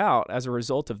figured out as a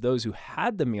result of those who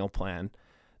had the meal plan,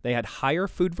 they had higher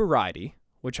food variety,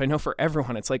 which I know for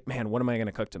everyone, it's like, man, what am I going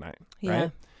to cook tonight? Yeah.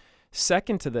 Right?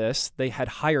 Second to this, they had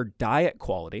higher diet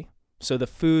quality. So the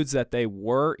foods that they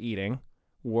were eating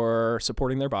were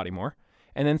supporting their body more.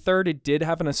 And then third, it did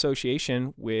have an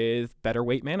association with better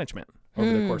weight management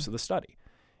over the course of the study.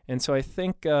 And so I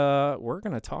think we're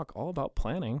going to talk all about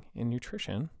planning and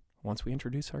nutrition once we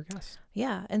introduce our guest.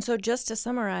 Yeah. And so just to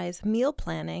summarize, meal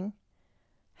planning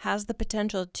has the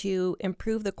potential to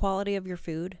improve the quality of your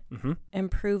food,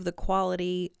 improve the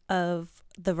quality of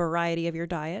the variety of your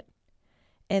diet,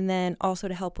 and then also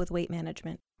to help with weight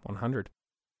management. 100.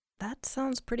 That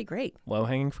sounds pretty great.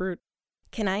 Low-hanging fruit.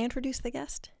 Can I introduce the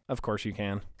guest? Of course you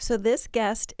can. So this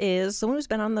guest is someone who's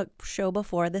been on the show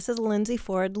before. This is Lindsay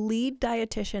Ford, lead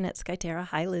dietitian at Skyterra.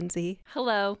 Hi, Lindsay.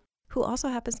 Hello. Who also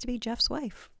happens to be Jeff's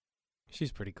wife.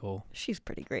 She's pretty cool. She's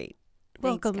pretty great. Thanks,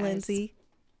 Welcome, guys. Lindsay.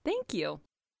 Thank you.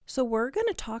 So we're going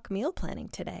to talk meal planning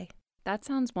today. That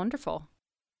sounds wonderful.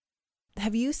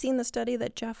 Have you seen the study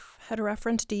that Jeff had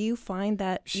referenced? Do you find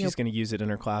that She's going to use it in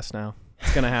her class now.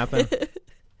 It's going to happen.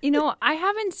 I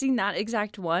haven't seen that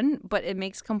exact one, but it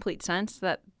makes complete sense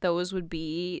that those would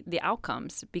be the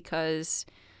outcomes because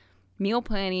meal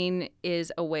planning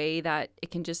is a way that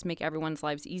it can just make everyone's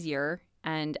lives easier.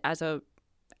 And as a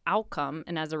outcome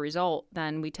and as a result,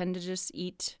 then we tend to just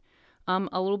eat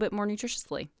a little bit more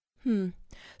nutritiously.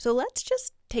 So let's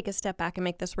just take a step back and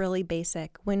make this really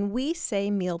basic. When we say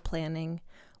meal planning,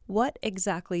 what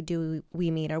exactly do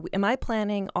we mean? Am I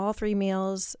planning all 3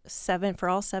 meals for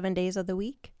all 7 days of the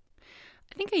week?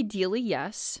 I think ideally,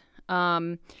 yes.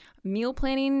 Meal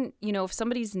planning, if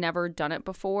somebody's never done it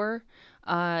before,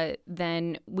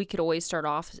 then we could always start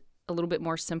off a little bit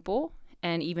more simple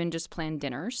and even just plan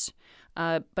dinners.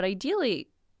 But ideally,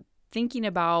 thinking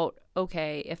about,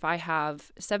 okay, if I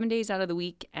have 7 days out of the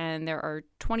week and there are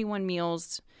 21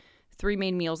 meals, 3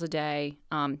 main meals a day,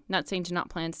 not saying to not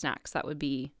plan snacks, that would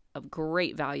be of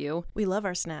great value. We love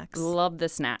our snacks. Love the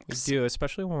snacks. We do,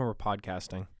 especially when we're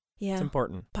podcasting. Yeah. It's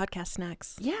important. Podcast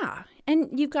snacks. Yeah.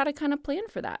 And you've got to kind of plan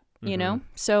for that, you know?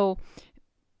 So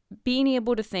being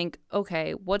able to think,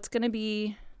 okay, what's going to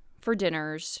be for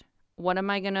dinners? What am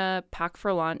I going to pack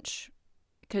for lunch?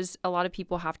 Because a lot of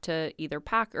people have to either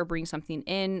pack or bring something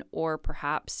in, or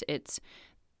perhaps it's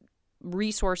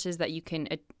resources that you can,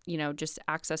 just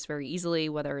access very easily,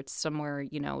 whether it's somewhere,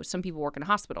 some people work in a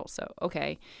hospital. So,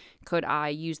 okay, could I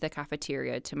use the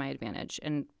cafeteria to my advantage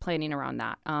and planning around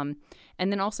that? And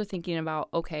then also thinking about,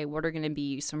 okay, what are going to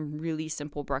be some really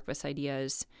simple breakfast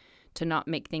ideas to not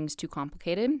make things too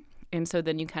complicated? And so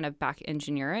then you kind of back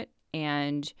engineer it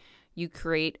and you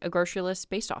create a grocery list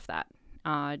based off that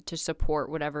to support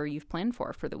whatever you've planned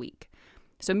for the week.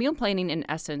 So meal planning in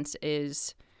essence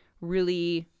is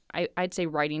really, I'd say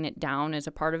writing it down as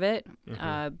a part of it,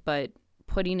 but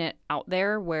putting it out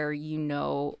there where you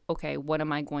know, okay, what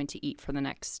am I going to eat for the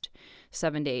next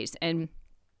 7 days? And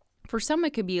for some,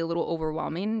 it could be a little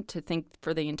overwhelming to think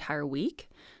for the entire week.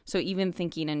 So even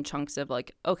thinking in chunks of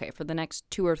like, okay, for the next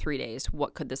 2 or 3 days,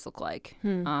 what could this look like?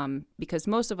 Because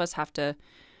most of us have to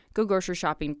go grocery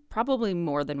shopping probably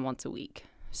more than once a week.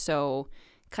 So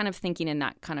kind of thinking in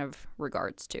that kind of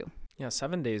regards too. Yeah,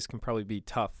 7 days can probably be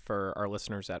tough for our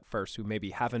listeners at first who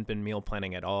maybe haven't been meal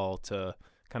planning at all to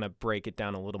kind of break it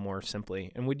down a little more simply.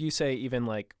 And would you say even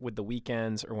like with the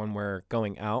weekends or when we're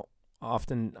going out,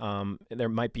 often there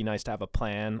might be nice to have a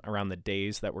plan around the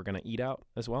days that we're going to eat out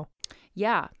as well?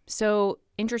 Yeah. So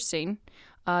interesting.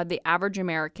 The average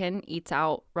American eats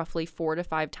out roughly 4 to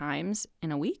 5 times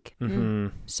in a week.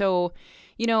 So,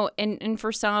 you know, and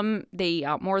for some, they eat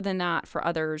out more than that. For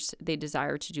others, they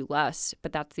desire to do less,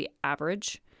 but that's the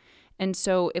average. And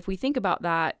so if we think about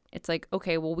that, it's like,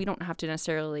 okay, well, we don't have to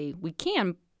necessarily, we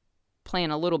can plan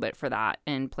a little bit for that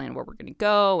and plan where we're going to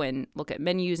go and look at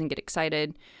menus and get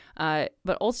excited.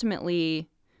 But ultimately,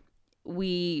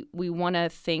 we want to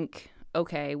think,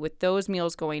 okay, with those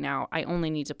meals going out, I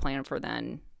only need to plan for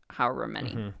then however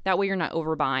many. That way you're not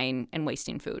overbuying and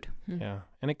wasting food. Yeah.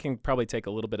 And it can probably take a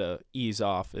little bit of ease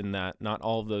off in that not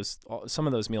all of those, some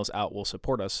of those meals out will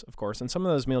support us, of course. And some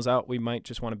of those meals out, we might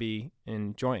just want to be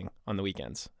enjoying on the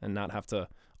weekends and not have to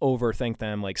overthink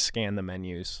them, like scan the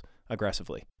menus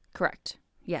aggressively. Correct.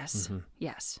 Yes.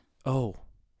 Yes. Oh,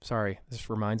 sorry. This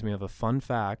reminds me of a fun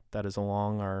fact that is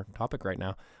along our topic right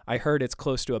now. I heard it's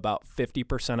close to about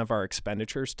 50% of our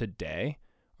expenditures today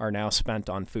are now spent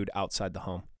on food outside the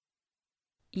home.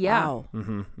 Yeah.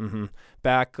 Wow.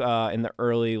 Back in the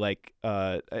early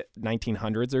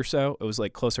 1900s or so, it was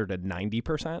like closer to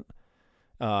 90%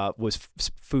 was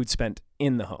food spent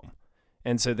in the home.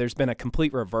 And so there's been a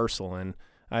complete reversal. And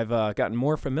I've gotten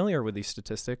more familiar with these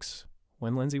statistics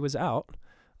when Lindsay was out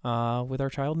with our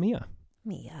child, Mia.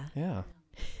 Yeah.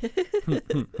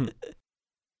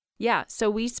 Yeah. So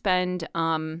we spend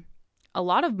a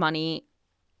lot of money,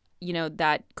 you know,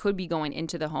 that could be going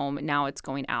into the home. Now it's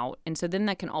going out. And so then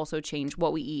that can also change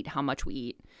what we eat, how much we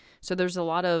eat. So there's a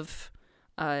lot of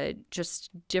just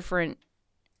different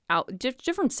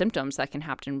symptoms that can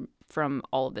happen from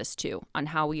all of this too, on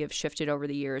how we have shifted over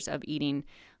the years of eating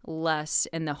less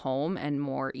in the home and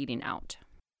more eating out.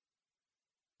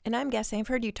 And I'm guessing, I've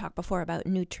heard you talk before about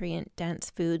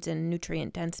nutrient-dense foods and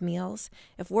nutrient-dense meals.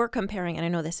 If we're comparing, and I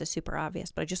know this is super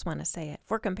obvious, but I just want to say it. If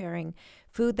we're comparing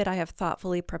food that I have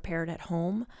thoughtfully prepared at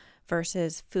home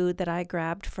versus food that I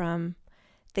grabbed from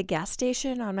the gas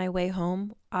station on my way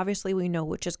home, obviously we know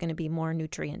which is going to be more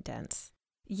nutrient-dense.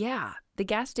 Yeah. The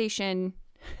gas station.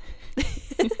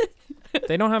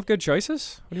 They don't have good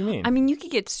choices? What do you mean? I mean, you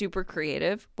could get super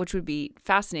creative, which would be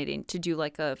fascinating to do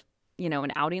like an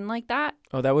outing like that.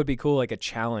 Oh, that would be cool, like a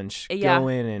challenge. Yeah. Go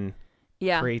in and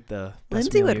create the best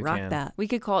Lindsay meal would you rock can. that. We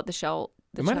could call it the shell.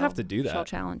 We might have to do Shell that.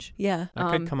 challenge. Yeah.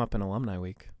 That could come up in Alumni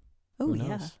Week. Oh, Who yeah.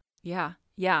 knows? Yeah.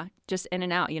 Yeah. Just in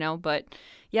and out, But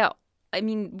yeah, I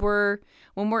mean,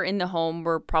 when we're in the home,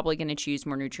 we're probably going to choose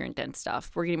more nutrient dense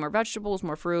stuff. We're getting more vegetables,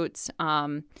 more fruits.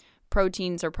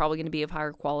 Proteins are probably going to be of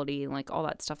higher quality. Like all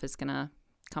that stuff is going to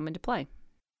come into play.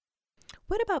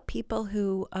 What about people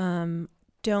who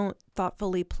don't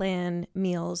thoughtfully plan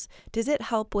meals? Does it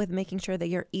help with making sure that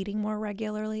you're eating more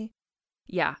regularly?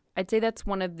 Yeah, I'd say that's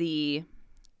one of the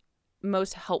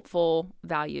most helpful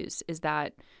values is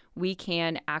that we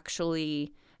can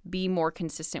actually be more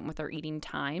consistent with our eating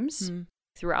times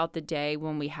throughout the day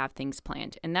when we have things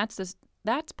planned. And that's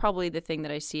probably the thing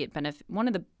that I see it benefit. One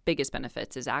of the biggest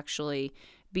benefits is actually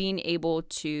being able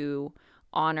to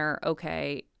honor,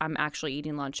 okay, I'm actually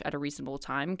eating lunch at a reasonable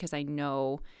time because I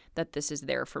know that this is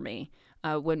there for me.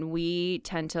 When we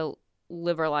tend to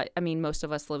live our life, I mean, most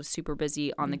of us live super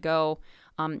busy on the go.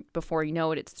 Before you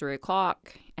know it, it's 3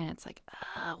 o'clock and it's like,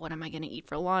 what am I going to eat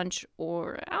for lunch?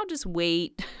 Or I'll just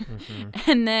wait.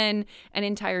 And then an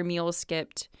entire meal is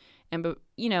skipped. And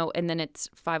then it's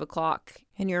 5 o'clock.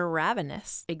 And you're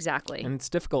ravenous. Exactly. And it's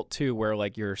difficult too, where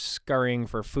like you're scurrying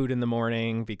for food in the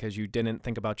morning because you didn't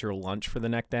think about your lunch for the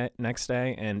next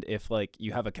day. And if like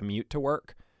you have a commute to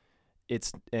work,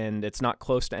 it's not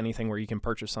close to anything where you can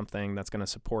purchase something that's going to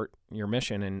support your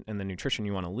mission and the nutrition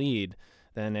you want to lead,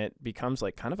 then it becomes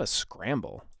like kind of a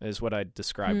scramble is what I'd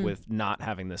describe with not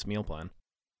having this meal plan.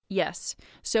 Yes.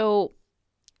 So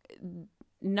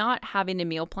not having a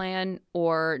meal plan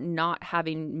or not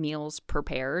having meals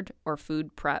prepared or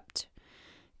food prepped,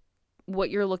 what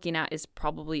you're looking at is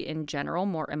probably in general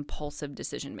more impulsive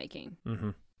decision making.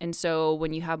 And so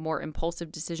when you have more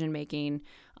impulsive decision making,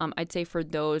 I'd say for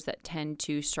those that tend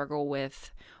to struggle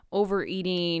with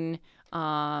overeating,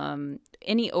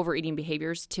 any overeating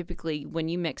behaviors, typically when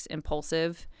you mix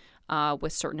impulsive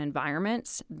with certain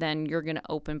environments, then you're going to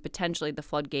open potentially the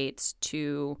floodgates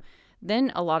to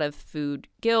then a lot of food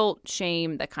guilt,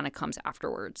 shame that kind of comes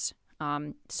afterwards.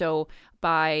 So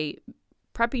by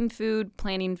prepping food,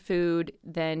 planning food,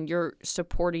 then you're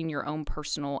supporting your own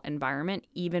personal environment,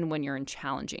 even when you're in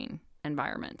challenging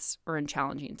environments or in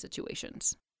challenging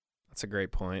situations. That's a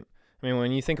great point. I mean,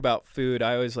 when you think about food,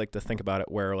 I always like to think about it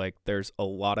where like there's a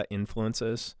lot of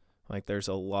influences, like there's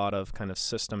a lot of kind of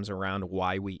systems around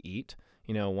why we eat.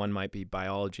 You know, one might be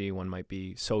biology, one might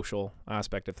be social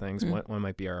aspect of things, one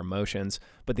might be our emotions,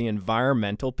 but the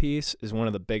environmental piece is one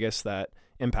of the biggest that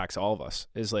impacts all of us.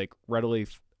 Is like readily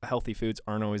healthy foods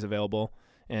aren't always available,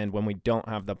 and when we don't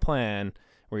have the plan,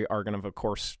 we are going to, of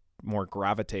course, more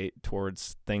gravitate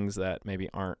towards things that maybe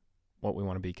aren't what we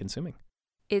want to be consuming.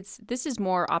 This is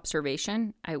more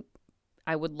observation.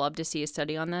 I would love to see a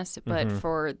study on this, but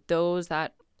for those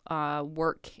that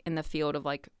work in the field of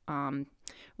like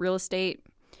real estate,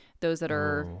 those that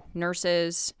are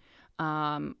nurses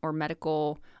or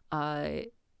medical,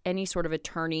 any sort of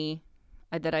attorney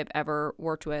that I've ever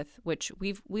worked with, which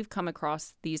we've come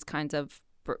across these kinds of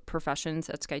professions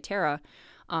at Skyterra,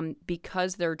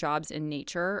 because their jobs in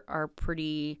nature are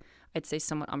pretty, I'd say,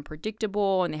 somewhat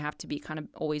unpredictable, and they have to be kind of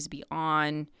always be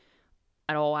on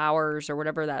at all hours or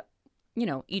whatever that, you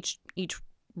know, each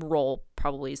role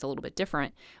probably is a little bit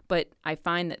different. But I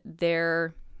find that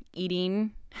their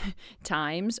eating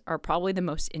times are probably the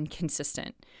most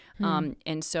inconsistent.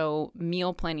 And so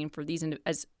meal planning for these,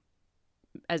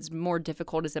 as more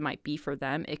difficult as it might be for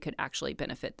them, it could actually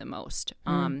benefit the most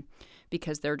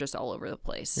because they're just all over the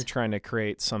place. You're trying to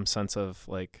create some sense of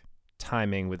like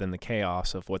timing within the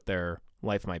chaos of what their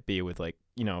life might be with, like,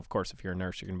 you know, of course, if you're a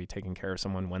nurse, you're going to be taking care of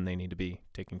someone when they need to be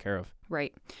taken care of.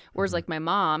 Right. Whereas like my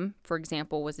mom, for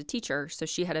example, was a teacher. So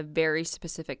she had a very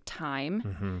specific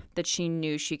time that she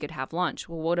knew she could have lunch.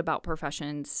 Well, what about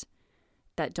professions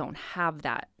that don't have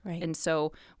that? Right. And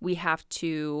so we have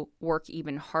to work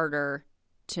even harder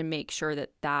to make sure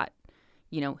that,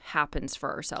 you know, happens for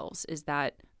ourselves. Is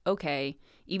that, okay,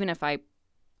 even if I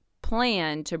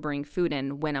plan to bring food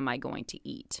in, when am I going to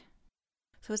eat?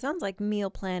 So it sounds like meal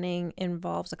planning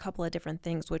involves a couple of different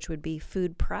things, which would be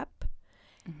food prep.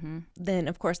 Then,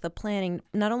 of course, the planning,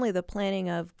 not only the planning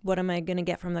of what am I going to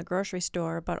get from the grocery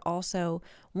store, but also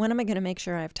when am I going to make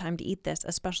sure I have time to eat this,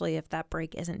 especially if that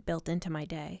break isn't built into my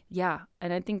day. Yeah.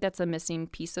 And I think that's a missing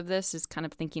piece of this, is kind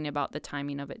of thinking about the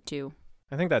timing of it too.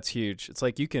 I think that's huge. It's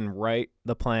like you can write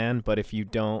the plan, but if you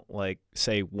don't like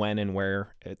say when and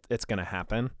where it's going to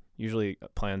happen, usually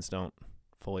plans don't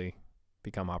fully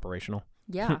become operational.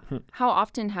 Yeah. How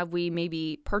often have we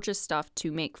maybe purchased stuff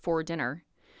to make for dinner,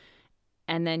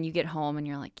 and then you get home and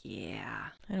you're like, yeah,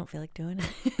 I don't feel like doing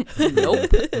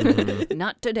it. nope,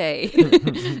 not today.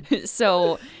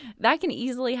 So that can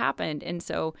easily happen. And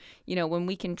so, you know, when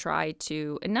we can try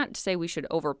to, and not to say we should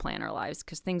overplan our lives,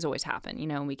 because things always happen, you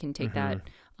know, and we can take that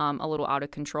a little out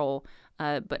of control.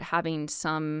 But having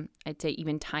some, I'd say,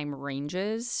 even time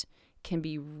ranges can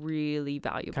be really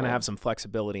valuable. Kind of have some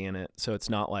flexibility in it. So it's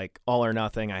not like all or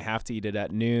nothing. I have to eat it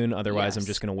at noon. Otherwise, I'm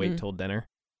just going to wait till dinner.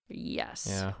 Yes.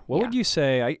 Yeah. What would you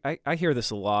say? I hear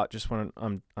this a lot just when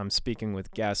I'm speaking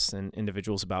with guests and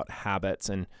individuals about habits,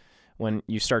 and when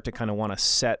you start to kind of want to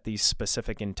set these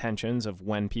specific intentions of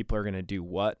when people are going to do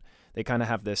what, they kind of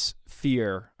have this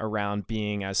fear around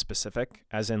being as specific,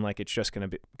 as in like it's just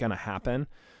going to happen.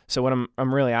 So what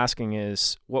I'm really asking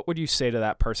is, what would you say to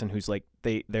that person who's like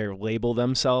they label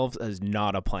themselves as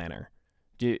not a planner?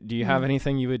 Do you have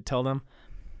anything you would tell them?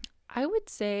 I would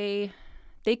say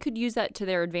they could use that to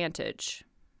their advantage.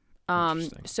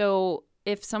 So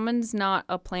if someone's not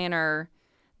a planner,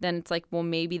 then it's like, well,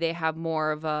 maybe they have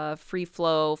more of a free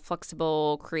flow,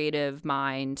 flexible, creative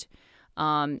mind.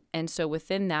 And so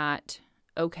within that,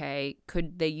 okay,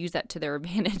 could they use that to their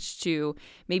advantage to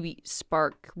maybe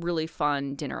spark really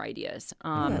fun dinner ideas?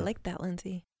 I like that,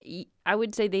 Lindsay. I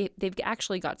would say they've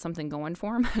actually got something going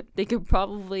for them. They could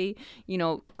probably, you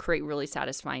know, create really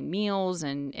satisfying meals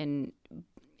and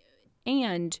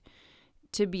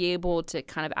to be able to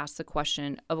kind of ask the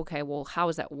question of, okay, well, how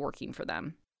is that working for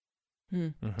them?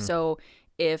 So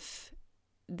if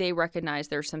they recognize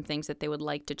there's some things that they would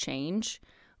like to change,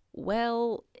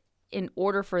 well, in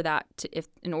order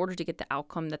to get the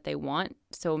outcome that they want,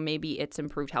 so maybe it's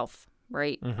improved health,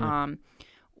 right?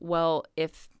 Well,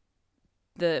 if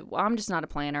I'm just not a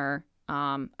planner.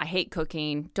 I hate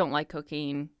cooking, don't like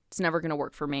cooking. It's never going to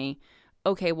work for me.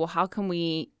 Okay, well, how can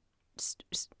we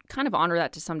kind of honor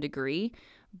that to some degree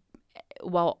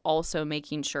while also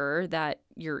making sure that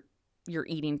you're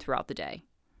eating throughout the day?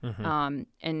 And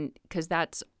because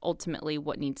that's ultimately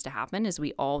what needs to happen is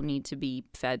we all need to be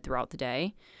fed throughout the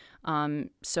day.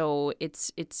 So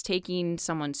it's taking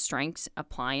someone's strengths,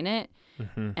 applying it,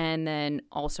 and then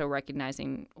also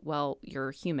recognizing, well,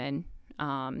 you're human,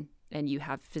 and you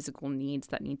have physical needs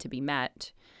that need to be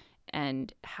met.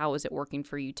 And how is it working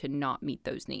for you to not meet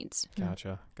those needs?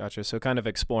 Gotcha. So kind of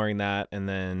exploring that and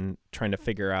then trying to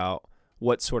figure out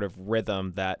what sort of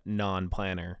rhythm that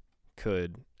non-planner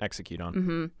could execute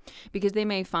on. Because they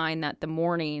may find that the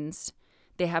mornings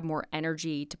they have more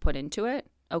energy to put into it.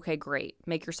 Okay, great.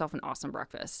 Make yourself an awesome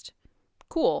breakfast.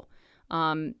 Cool.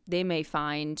 They may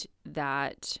find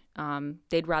that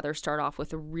they'd rather start off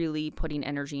with really putting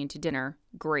energy into dinner.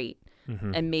 Great.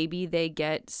 And maybe they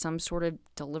get some sort of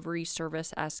delivery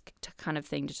service-esque kind of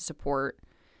thing to support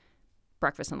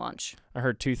breakfast and lunch. I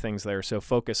heard two things there. So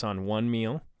focus on one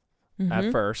meal at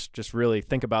first. Just really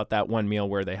think about that one meal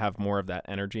where they have more of that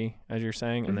energy, as you're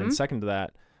saying. And then second to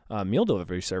that, meal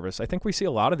delivery service. I think we see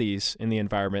a lot of these in the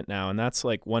environment now, and that's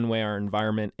like one way our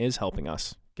environment is helping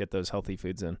us get those healthy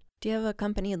foods in. Do you have a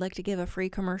company you'd like to give a free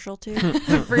commercial to?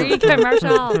 Free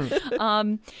commercial.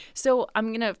 So I'm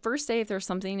going to first say if there's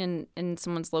something in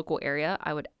someone's local area,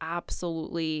 I would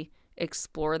absolutely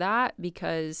explore that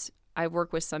because I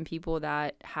work with some people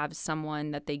that have someone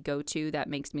that they go to that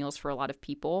makes meals for a lot of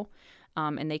people.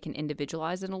 And they can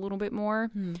individualize it a little bit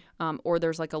more. Or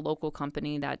there's like a local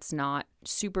company that's not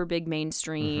super big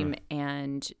mainstream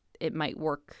and it might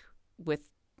work with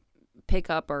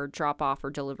pickup or drop off or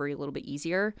delivery a little bit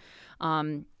easier.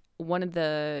 One of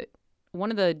the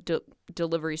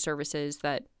delivery services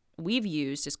that we've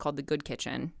used is called the Good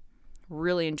Kitchen.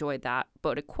 Really enjoyed that.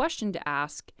 But a question to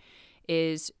ask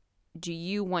is, do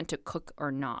you want to cook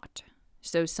or not?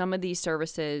 So some of these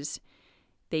services,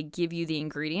 they give you the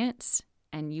ingredients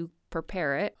and you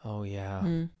prepare it. Oh,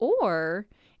 yeah. Or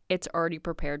it's already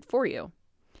prepared for you.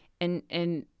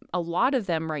 And a lot of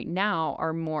them right now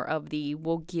are more of the,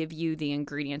 we'll give you the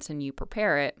ingredients and you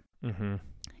prepare it.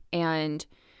 And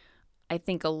I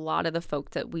think a lot of the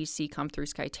folk that we see come through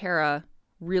Skyterra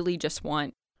really just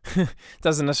want.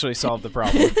 Doesn't necessarily solve the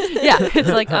problem. Yeah, it's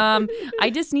like I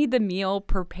just need the meal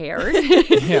prepared.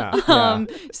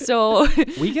 So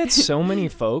we get so many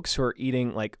folks who are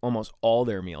eating like almost all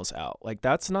their meals out. Like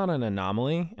that's not an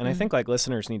anomaly, and I think like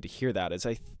listeners need to hear that. Is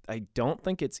I don't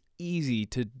think it's easy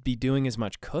to be doing as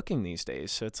much cooking these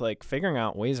days. So it's like figuring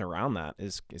out ways around that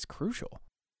is crucial.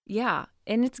 Yeah,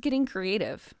 and it's getting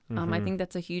creative. I think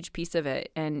that's a huge piece of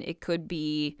it, and it could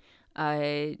be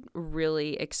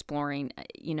really exploring,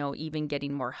 even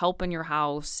getting more help in your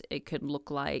house. It could look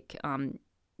like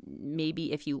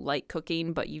maybe if you like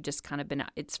cooking, but you just kind of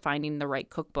it's finding the right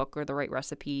cookbook or the right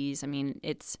recipes. I mean,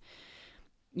 it's,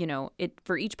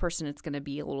 for each person, it's going to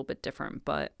be a little bit different,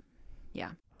 but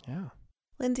yeah. Yeah.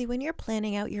 Lindsay, when you're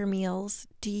planning out your meals,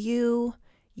 do you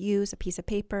use a piece of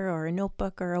paper or a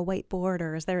notebook or a whiteboard,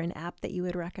 or is there an app that you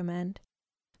would recommend?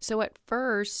 So at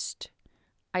first,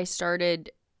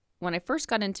 when I first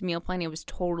got into meal planning, I was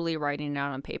totally writing it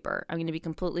out on paper. I'm going to be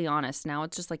completely honest. Now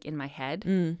it's just like in my head.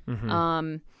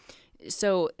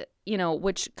 So,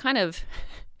 which kind of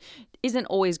isn't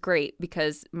always great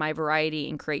because my variety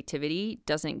and creativity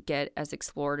doesn't get as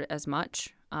explored as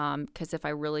much. Because if I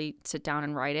really sit down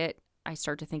and write it, I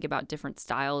start to think about different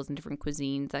styles and different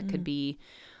cuisines that could be.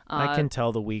 I can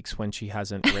tell the weeks when she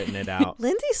hasn't written it out.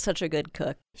 Lindsay's such a good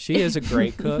cook. She is a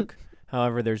great cook.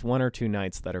 However, there's one or two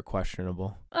nights that are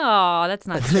questionable. Oh, that's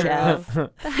not true.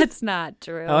 That's not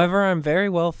true. However, I'm very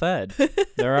well fed.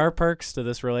 There are perks to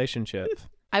this relationship.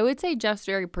 I would say Jeff's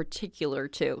very particular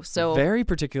too. So very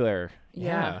particular.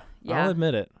 Yeah. I'll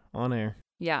admit it on air.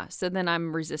 Yeah. So then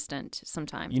I'm resistant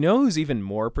sometimes. You know who's even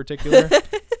more particular?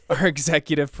 Our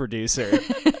executive producer.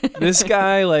 This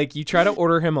guy, like, you try to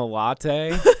order him a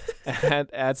latte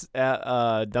at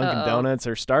Dunkin' Donuts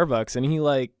or Starbucks, and he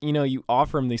you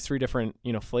offer him these 3 different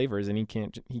flavors, and he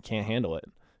can't handle it.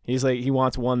 He's like, he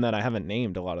wants one that I haven't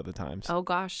named a lot of the times. Oh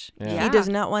gosh. Yeah. He does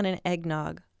not want an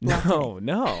eggnog latte.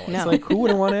 No. It's like, who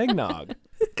wouldn't want eggnog?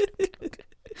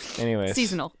 Anyways.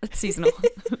 Seasonal. It's seasonal.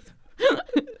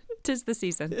 'Tis the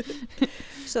season.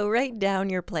 So write down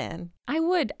your plan. I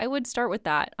would start with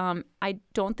that. I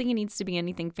don't think it needs to be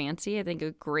anything fancy. I think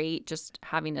just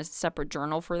having a separate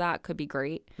journal for that could be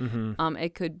great.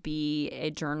 It could be a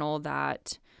journal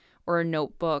that, or a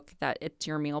notebook that it's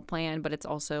your meal plan, but it's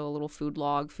also a little food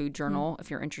log, food journal if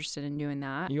you're interested in doing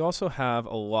that. You also have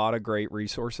a lot of great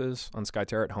resources on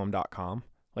skyterraathome.com,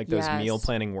 like those meal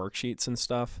planning worksheets and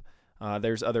stuff.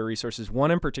 There's other resources.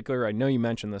 One in particular, I know you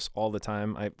mention this all the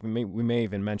time. We may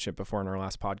even mention it before in our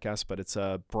last podcast, but it's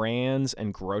a brands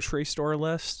and grocery store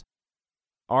list.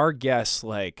 Our guests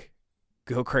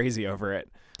go crazy over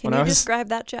it. Can you describe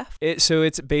that, Jeff? So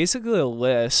it's basically a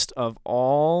list of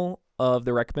all of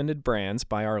the recommended brands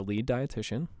by our lead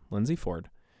dietitian, Lindsay Ford.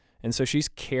 And so she's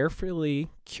carefully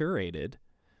curated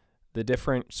the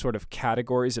different sort of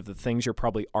categories of the things you're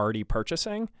probably already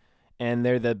purchasing. And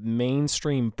they're the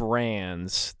mainstream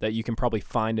brands that you can probably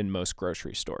find in most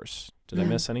grocery stores. Did I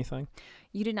miss anything?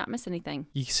 You did not miss anything.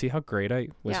 You see how great I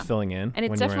was filling in? And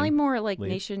it's definitely more like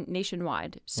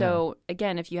nationwide. So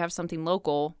again, if you have something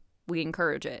local, we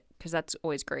encourage it because that's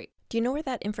always great. Do you know where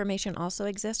that information also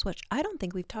exists, which I don't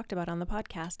think we've talked about on the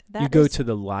podcast? You go to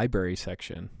the library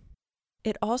section.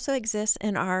 It also exists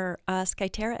in our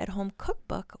Skyterra at Home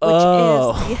cookbook, which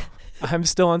is... I'm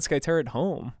still on Skyterra at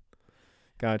Home.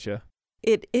 Gotcha.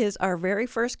 It is our very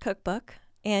first cookbook,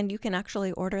 and you can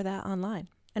actually order that online.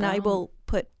 And I will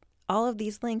put all of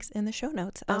these links in the show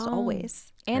notes, as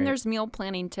always. And there's meal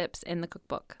planning tips in the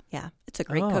cookbook. Yeah, it's a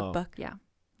great cookbook. Yeah.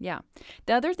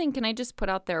 The other thing, can I just put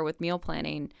out there with meal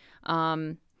planning,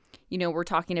 we're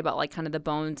talking about kind of the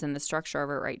bones and the structure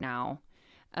of it right now,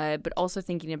 but also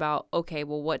thinking about, okay,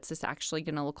 well, what's this actually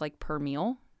going to look like per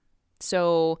meal?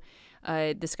 So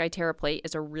the Skyterra plate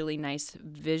is a really nice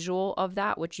visual of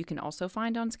that, which you can also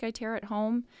find on Skyterra at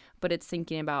Home, but it's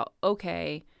thinking about,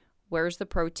 okay, where's the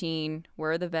protein?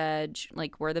 Where are the veg?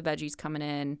 Where are the veggies coming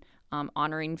in?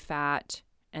 Honoring fat,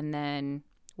 and then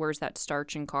where's that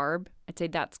starch and carb? I'd say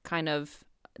that's kind of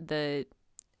the,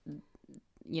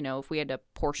 if we had to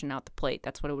portion out the plate,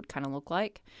 that's what it would kind of look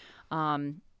like.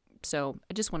 So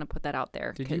I just want to put that out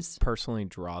there. Did you personally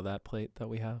draw that plate that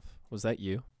we have? Was that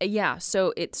you? Yeah.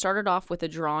 So it started off with a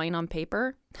drawing on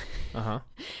paper.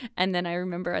 And then I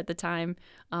remember at the time,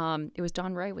 it was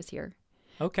Dawn Ray was here.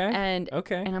 Okay. And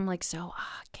I'm like, so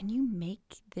can you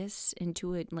make this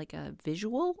into a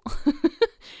visual?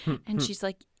 And she's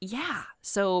like, yeah.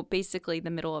 So basically the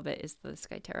middle of it is the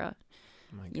Skyterra,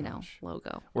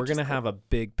 logo. We're going to have a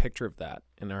big picture of that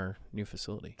in our new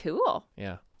facility. Cool.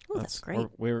 Yeah. Oh, that's great.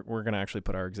 We're going to actually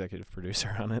put our executive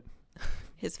producer on it.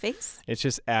 His face? It's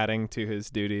just adding to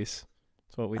his duties.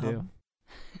 That's what we do.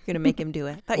 You're going to make him do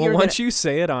it. Well, once you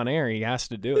say it on air, he has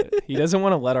to do it. He doesn't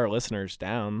want to let our listeners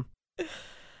down.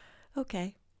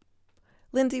 Okay.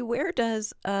 Lindsay, where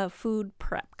does food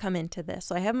prep come into this?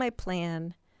 So I have my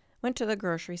plan, went to the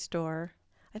grocery store.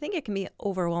 I think it can be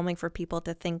overwhelming for people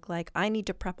to think I need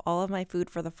to prep all of my food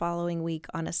for the following week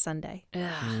on a Sunday.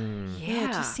 Yeah. It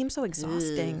just seems so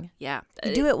exhausting. Yeah.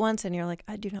 You do it once and you're like,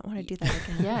 I do not want to do that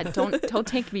again. Yeah, don't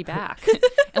take me back.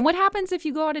 And what happens if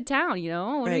you go out of town,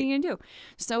 What are you going to do?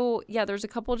 So, yeah, there's a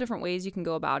couple of different ways you can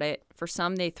go about it. For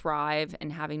some, they thrive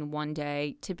in having one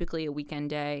day, typically a weekend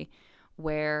day,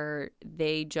 where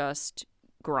they just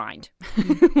grind.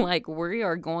 We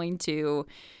are going to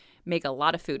make a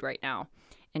lot of food right now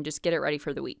and just get it ready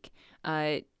for the week.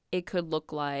 It could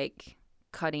look like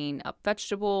cutting up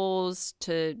vegetables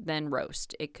to then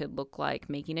roast. It could look like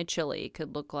making a chili. It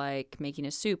could look like making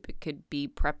a soup. It could be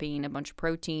prepping a bunch of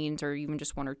proteins or even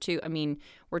just one or two. I mean,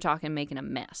 we're talking making a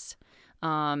mess.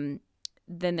 Then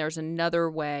there's another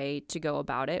way to go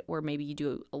about it where maybe you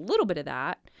do a little bit of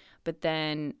that, but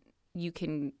then you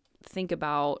can think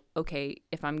about, okay,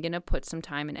 if I'm going to put some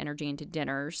time and energy into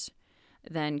dinners,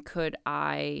 then could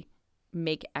I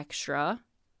make extra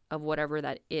of whatever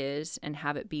that is and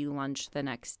have it be lunch the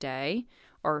next day,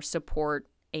 or support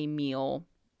a meal,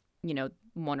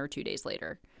 1 or 2 days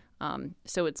later.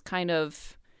 So it's kind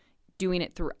of doing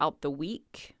it throughout the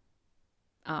week.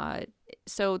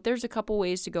 So there's a couple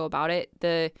ways to go about it.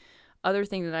 The other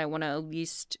thing that I want to at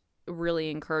least really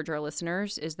encourage our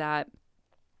listeners is that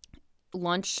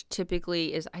lunch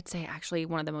typically is, I'd say, actually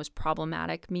one of the most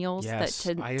problematic meals that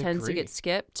tends to get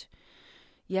skipped.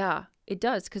 Yeah, it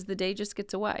does, because the day just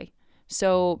gets away.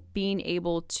 So being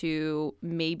able to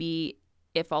maybe,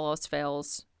 if all else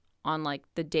fails, on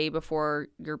the day before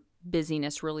your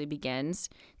busyness really begins,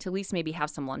 to at least maybe have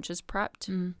some lunches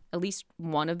prepped, at least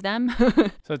one of them.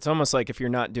 So it's almost like if you're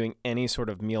not doing any sort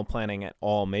of meal planning at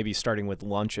all, maybe starting with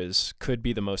lunches could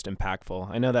be the most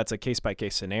impactful. I know that's a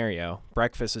case-by-case scenario.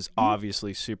 Breakfast is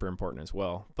obviously super important as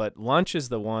well, but lunch is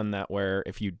the one that where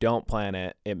if you don't plan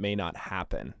it, it may not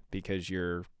happen because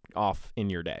you're off in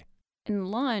your day. And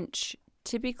lunch,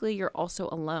 typically you're also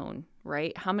alone,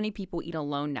 right? How many people eat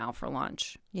alone now for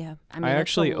lunch? Yeah. I mean, I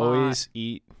actually always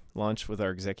eat lunch with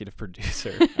our executive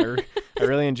producer. I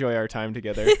really enjoy our time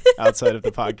together outside of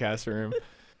the podcast room.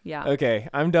 Yeah. Okay,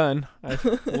 I'm done.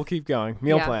 We'll keep going.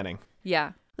 Meal Yeah. planning.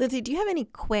 Yeah. Lindsay, do you have any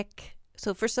quick?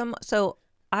 So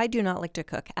I do not like to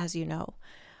cook, as you know.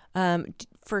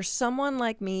 For someone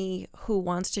like me who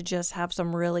wants to just have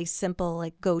some really simple,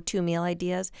 like, go-to meal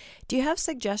ideas, do you have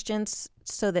suggestions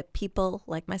so that people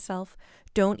like myself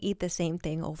don't eat the same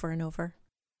thing over and over?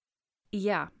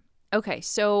 Yeah. Okay.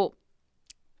 So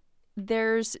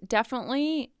there's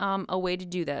definitely a way to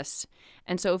do this.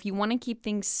 And so if you want to keep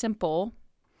things simple,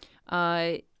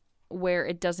 where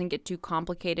it doesn't get too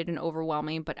complicated and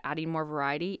overwhelming, but adding more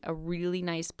variety, a really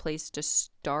nice place to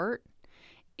start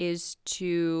is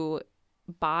to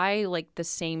buy like the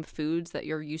same foods that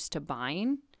you're used to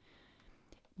buying,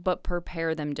 but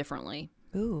prepare them differently.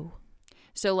 Ooh.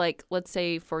 So like, let's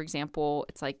say, for example,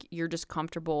 it's like you're just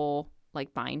comfortable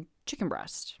like buying chicken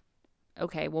breast.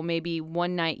 Okay, well, maybe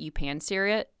one night you pan-sear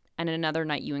it and another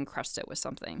night you encrust it with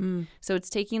something. So it's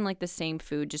taking like the same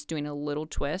food, just doing a little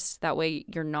twist. That way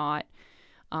you're not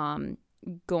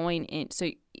going in. So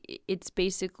it's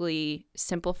basically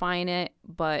simplifying it,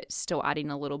 but still adding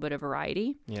a little bit of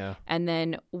variety. Yeah. And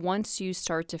then once you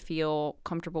start to feel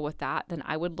comfortable with that, then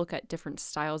I would look at different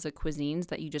styles of cuisines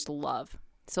that you just love.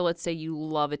 So let's say you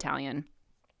love Italian.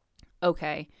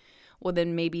 Okay. Well,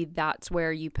 then maybe that's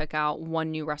where you pick out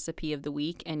one new recipe of the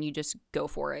week and you just go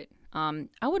for it. I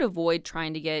would avoid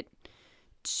trying to get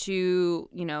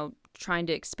trying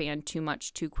to expand too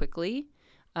much too quickly,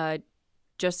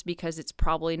 just because it's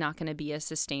probably not going to be as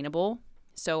sustainable.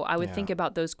 So I would think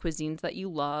about those cuisines that you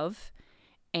love,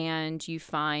 and you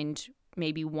find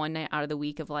maybe one night out of the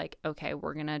week of like, okay,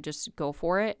 we're going to just go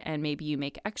for it. And maybe you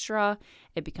make extra.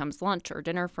 It becomes lunch or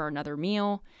dinner for another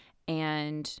meal.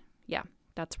 And yeah,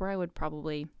 that's where I would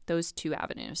probably, those two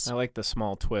avenues. I like the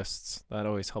small twists. That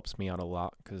always helps me out a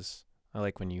lot because I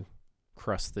like when you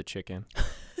crust the chicken.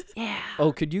 Yeah.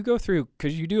 Oh, could you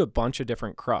do a bunch of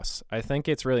different crusts? I think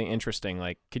it's really interesting.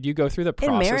 Like, could you go through the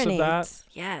process of that? marinates.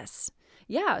 Yes.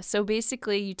 Yeah. So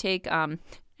basically you take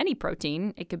any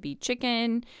protein. It could be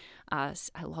chicken. I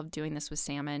love doing this with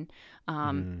salmon.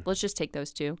 Let's just take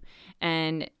those two.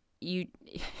 And you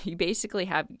basically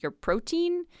have your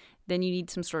protein. Then you need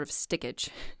some sort of stickage.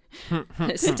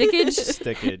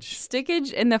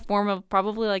 Stickage in the form of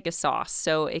probably like a sauce.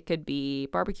 So it could be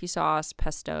barbecue sauce,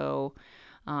 pesto.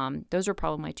 Those are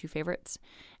probably my two favorites.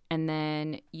 And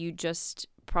then you just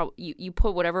you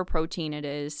put whatever protein it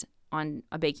is on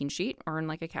a baking sheet or in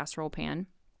like a casserole pan.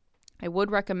 I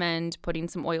would recommend putting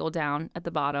some oil down at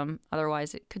the bottom.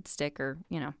 Otherwise it could stick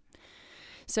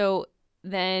So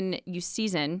then you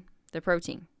season the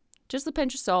protein. Just a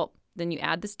pinch of salt. Then you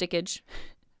add the stickage,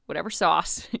 whatever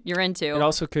sauce you're into. It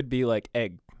also could be like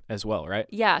egg as well, right?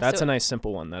 Yeah. That's a nice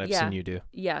simple one that I've seen you do.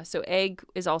 Yeah. So egg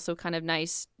is also kind of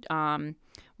nice, where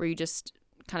you just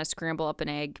kind of scramble up an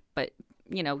egg, but,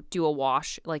 do a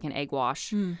wash, like an egg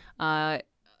wash.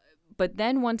 But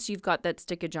then once you've got that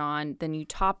stickage on, then you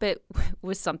top it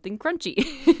with something crunchy.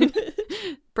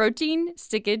 Protein,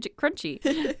 stickage, crunchy.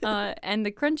 And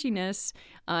the crunchiness,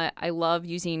 I love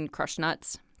using crushed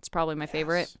nuts. It's probably my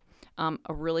favorite.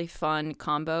 A really fun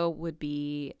combo would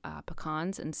be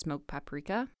pecans and smoked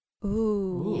paprika.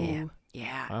 Ooh.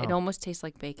 Yeah. Wow. It almost tastes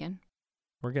like bacon.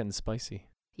 We're getting spicy.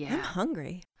 Yeah. I'm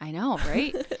hungry. I know,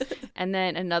 right? And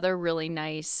then another really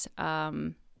nice,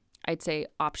 I'd say,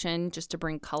 option just to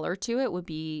bring color to it would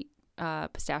be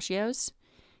pistachios,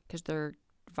 because they're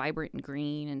vibrant and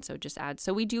green, and so just add.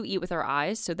 So we do eat with our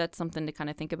eyes, so that's something to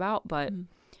kind of think about. But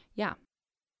yeah.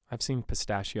 I've seen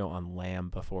pistachio on lamb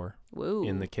before. Whoa.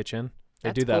 In the kitchen. They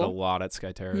That's do that a cool. lot at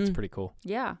Skyterra. It's pretty cool.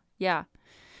 Yeah. Yeah.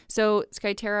 So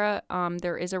Skyterra,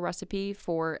 there is a recipe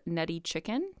for nutty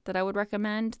chicken that I would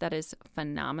recommend that is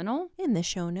phenomenal. In the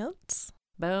show notes.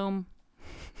 Boom.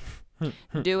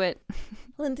 Do it.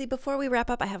 Lindsay, before we wrap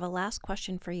up, I have a last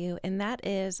question for you, and that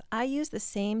is, I use the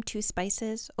same two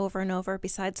spices over and over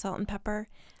besides salt and pepper.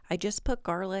 I just put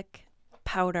garlic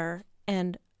powder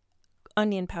and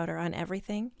onion powder on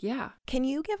everything. Yeah. Can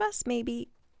you give us, maybe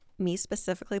me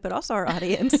specifically, but also our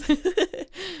audience,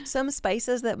 some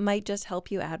spices that might just help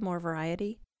you add more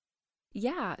variety?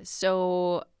 Yeah.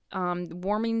 So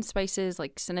warming spices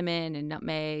like cinnamon and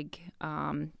nutmeg,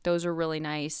 those are really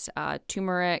nice.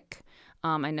 Turmeric,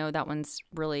 I know that one's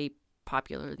really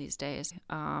popular these days.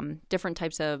 Different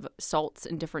types of salts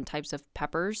and different types of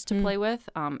peppers to play with.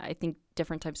 I think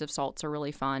different types of salts are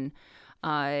really fun.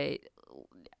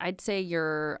 I'd say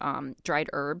your dried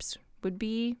herbs would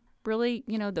be really,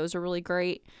 those are really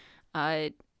great.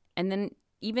 And then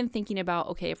even thinking about,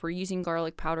 okay, if we're using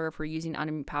garlic powder, if we're using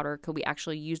onion powder, could we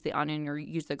actually use the onion or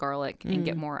use the garlic and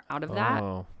get more out of that?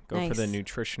 Oh, go for the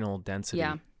nutritional density.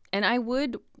 Yeah. And I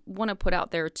would want to put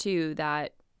out there too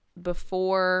that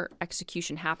before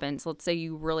execution happens, let's say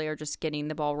you really are just getting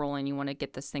the ball rolling, you want to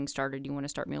get this thing started, you want to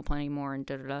start meal planning more and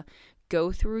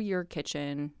go through your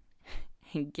kitchen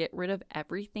and get rid of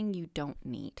everything you don't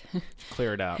need.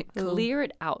 Clear it out. Clear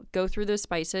it out. Go through those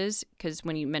spices, because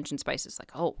when you mention spices,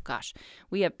 like, oh gosh,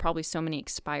 we have probably so many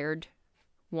expired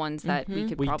ones that we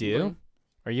could probably... do?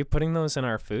 Are you putting those in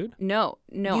our food? No,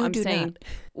 I'm saying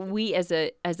we as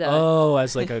a as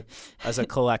a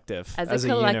collective, as a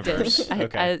universe.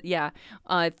 Okay.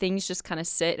 Things just kind of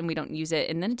sit and we don't use it,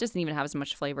 and then it doesn't even have as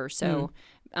much flavor. So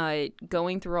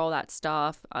going through all that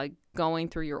stuff, going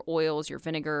through your oils, your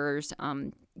vinegars,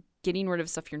 getting rid of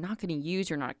stuff you're not going to use,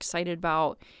 you're not excited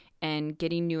about, and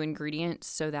getting new ingredients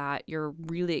so that you're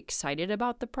really excited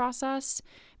about the process.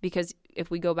 Because if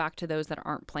we go back to those that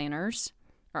aren't planners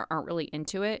or aren't really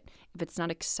into it, if it's not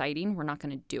exciting, we're not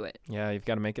going to do it. Yeah, you've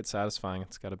got to make it satisfying.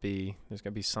 There's got to be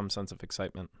some sense of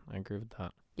excitement. I agree with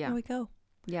that. Yeah. There we go.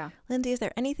 Yeah. Lindsay, is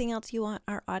there anything else you want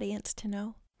our audience to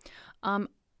know? I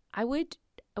would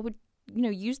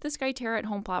use the Skyterra at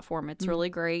Home platform. It's really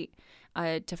great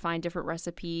to find different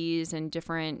recipes and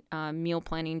different meal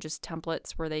planning just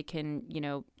templates where they can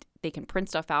print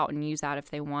stuff out and use that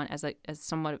if they want as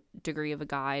somewhat degree of a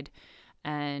guide.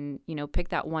 And, pick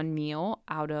that one meal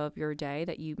out of your day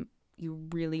that you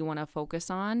really want to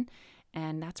focus on.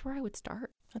 And that's where I would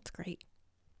start. That's great.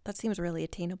 That seems really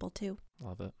attainable, too.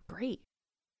 Love it. Great.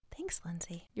 Thanks,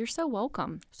 Lindsay. You're so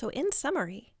welcome. So in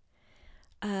summary,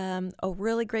 a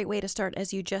really great way to start,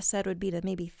 as you just said, would be to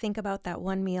maybe think about that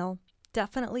one meal.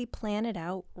 Definitely plan it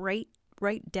out. Write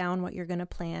down what you're going to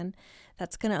plan.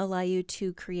 That's going to allow you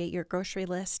to create your grocery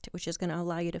list, which is going to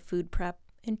allow you to food prep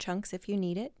in chunks if you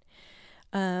need it.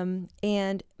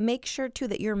 And make sure, too,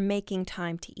 that you're making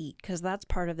time to eat, because that's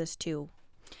part of this, too.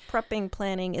 Prepping,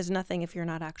 planning is nothing if you're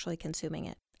not actually consuming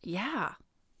it. Yeah.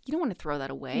 You don't want to throw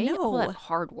that away. No. All that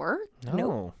hard work.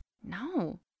 No.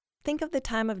 Think of the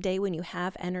time of day when you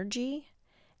have energy,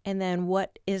 and then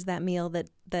what is that meal that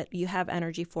you have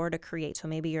energy for to create. So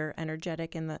maybe you're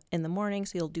energetic in the morning,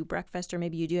 so you'll do breakfast, or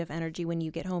maybe you do have energy when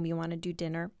you get home, you want to do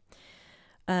dinner.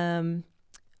 We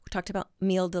talked about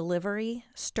meal delivery,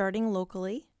 starting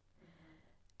locally,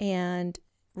 and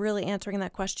really answering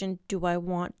that question, do I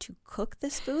want to cook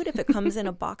this food if it comes in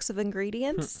a box of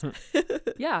ingredients?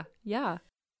 Yeah.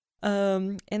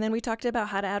 And then we talked about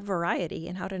how to add variety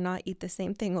and how to not eat the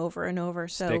same thing over and over.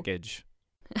 So stickage.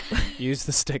 Use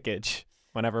the stickage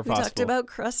whenever possible. We talked about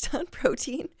crust on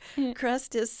protein.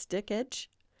 Crust is stickage,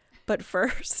 but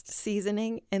first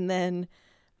seasoning and then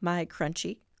my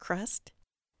crunchy crust.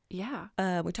 Yeah.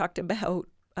 We talked about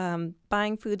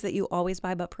buying foods that you always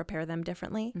buy but prepare them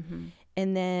differently. Mm-hmm.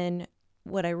 And then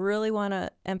what I really want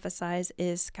to emphasize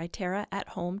is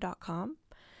SkyterraAtHome.com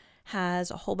has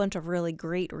a whole bunch of really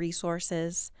great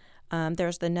resources.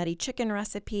 There's the nutty chicken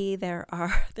recipe.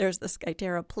 There's the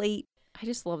Skyterra plate. I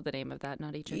just love the name of that,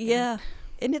 nutty chicken. Yeah,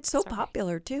 and it's so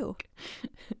popular too.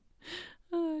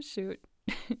 Oh, shoot.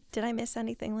 Did I miss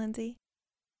anything, Lindsay?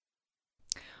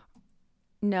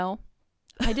 No.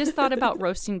 I just thought about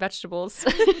roasting vegetables.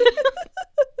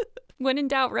 When in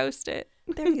doubt, roast it.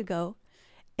 There you go.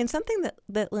 And something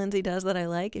that Lindsay does that I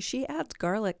like is she adds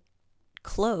garlic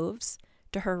cloves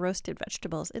to her roasted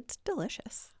vegetables. It's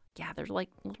delicious. Yeah, there's like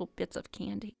little bits of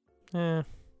candy Yeah.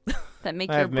 that make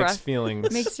I your have mixed breath.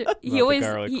 feelings.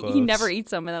 He never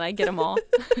eats them, and then I get them all.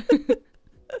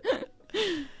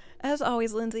 As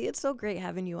always, Lindsay, it's so great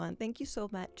having you on. Thank you so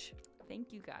much.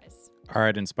 Thank you, guys. All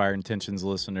right, Inspired Intentions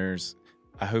listeners,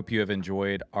 I hope you have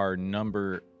enjoyed our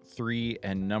number 3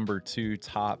 and number 2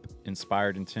 top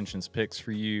Inspired Intentions picks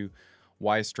for you.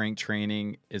 Why strength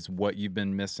training is what you've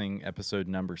been missing, episode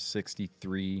number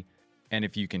 63. And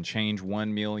if you can change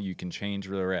one meal, you can change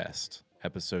the rest,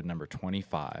 episode number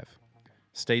 25.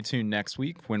 Stay tuned next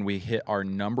week when we hit our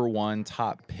number 1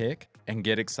 top pick, and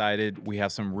get excited. We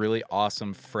have some really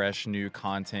awesome, fresh, new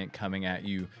content coming at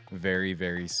you very,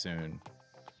 very soon.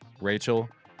 Rachel,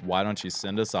 why don't you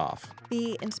send us off?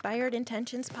 The Inspired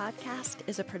Intentions podcast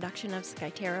is a production of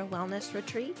Skyterra Wellness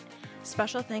Retreat.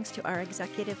 Special thanks to our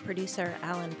executive producer,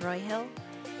 Alan Broyhill.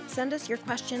 Send us your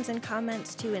questions and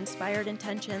comments to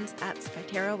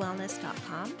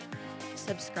inspiredintentions@skyterrawellness.com.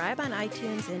 Subscribe on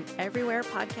iTunes and everywhere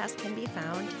podcasts can be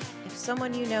found. If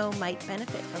someone you know might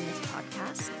benefit from this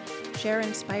podcast, share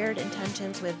Inspired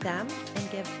Intentions with them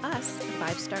and give us a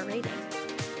 5-star rating.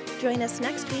 Join us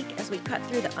next week as we cut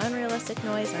through the unrealistic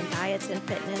noise on diets and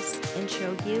fitness and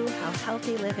show you how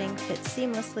healthy living fits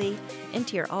seamlessly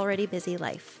into your already busy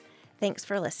life. Thanks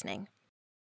for listening.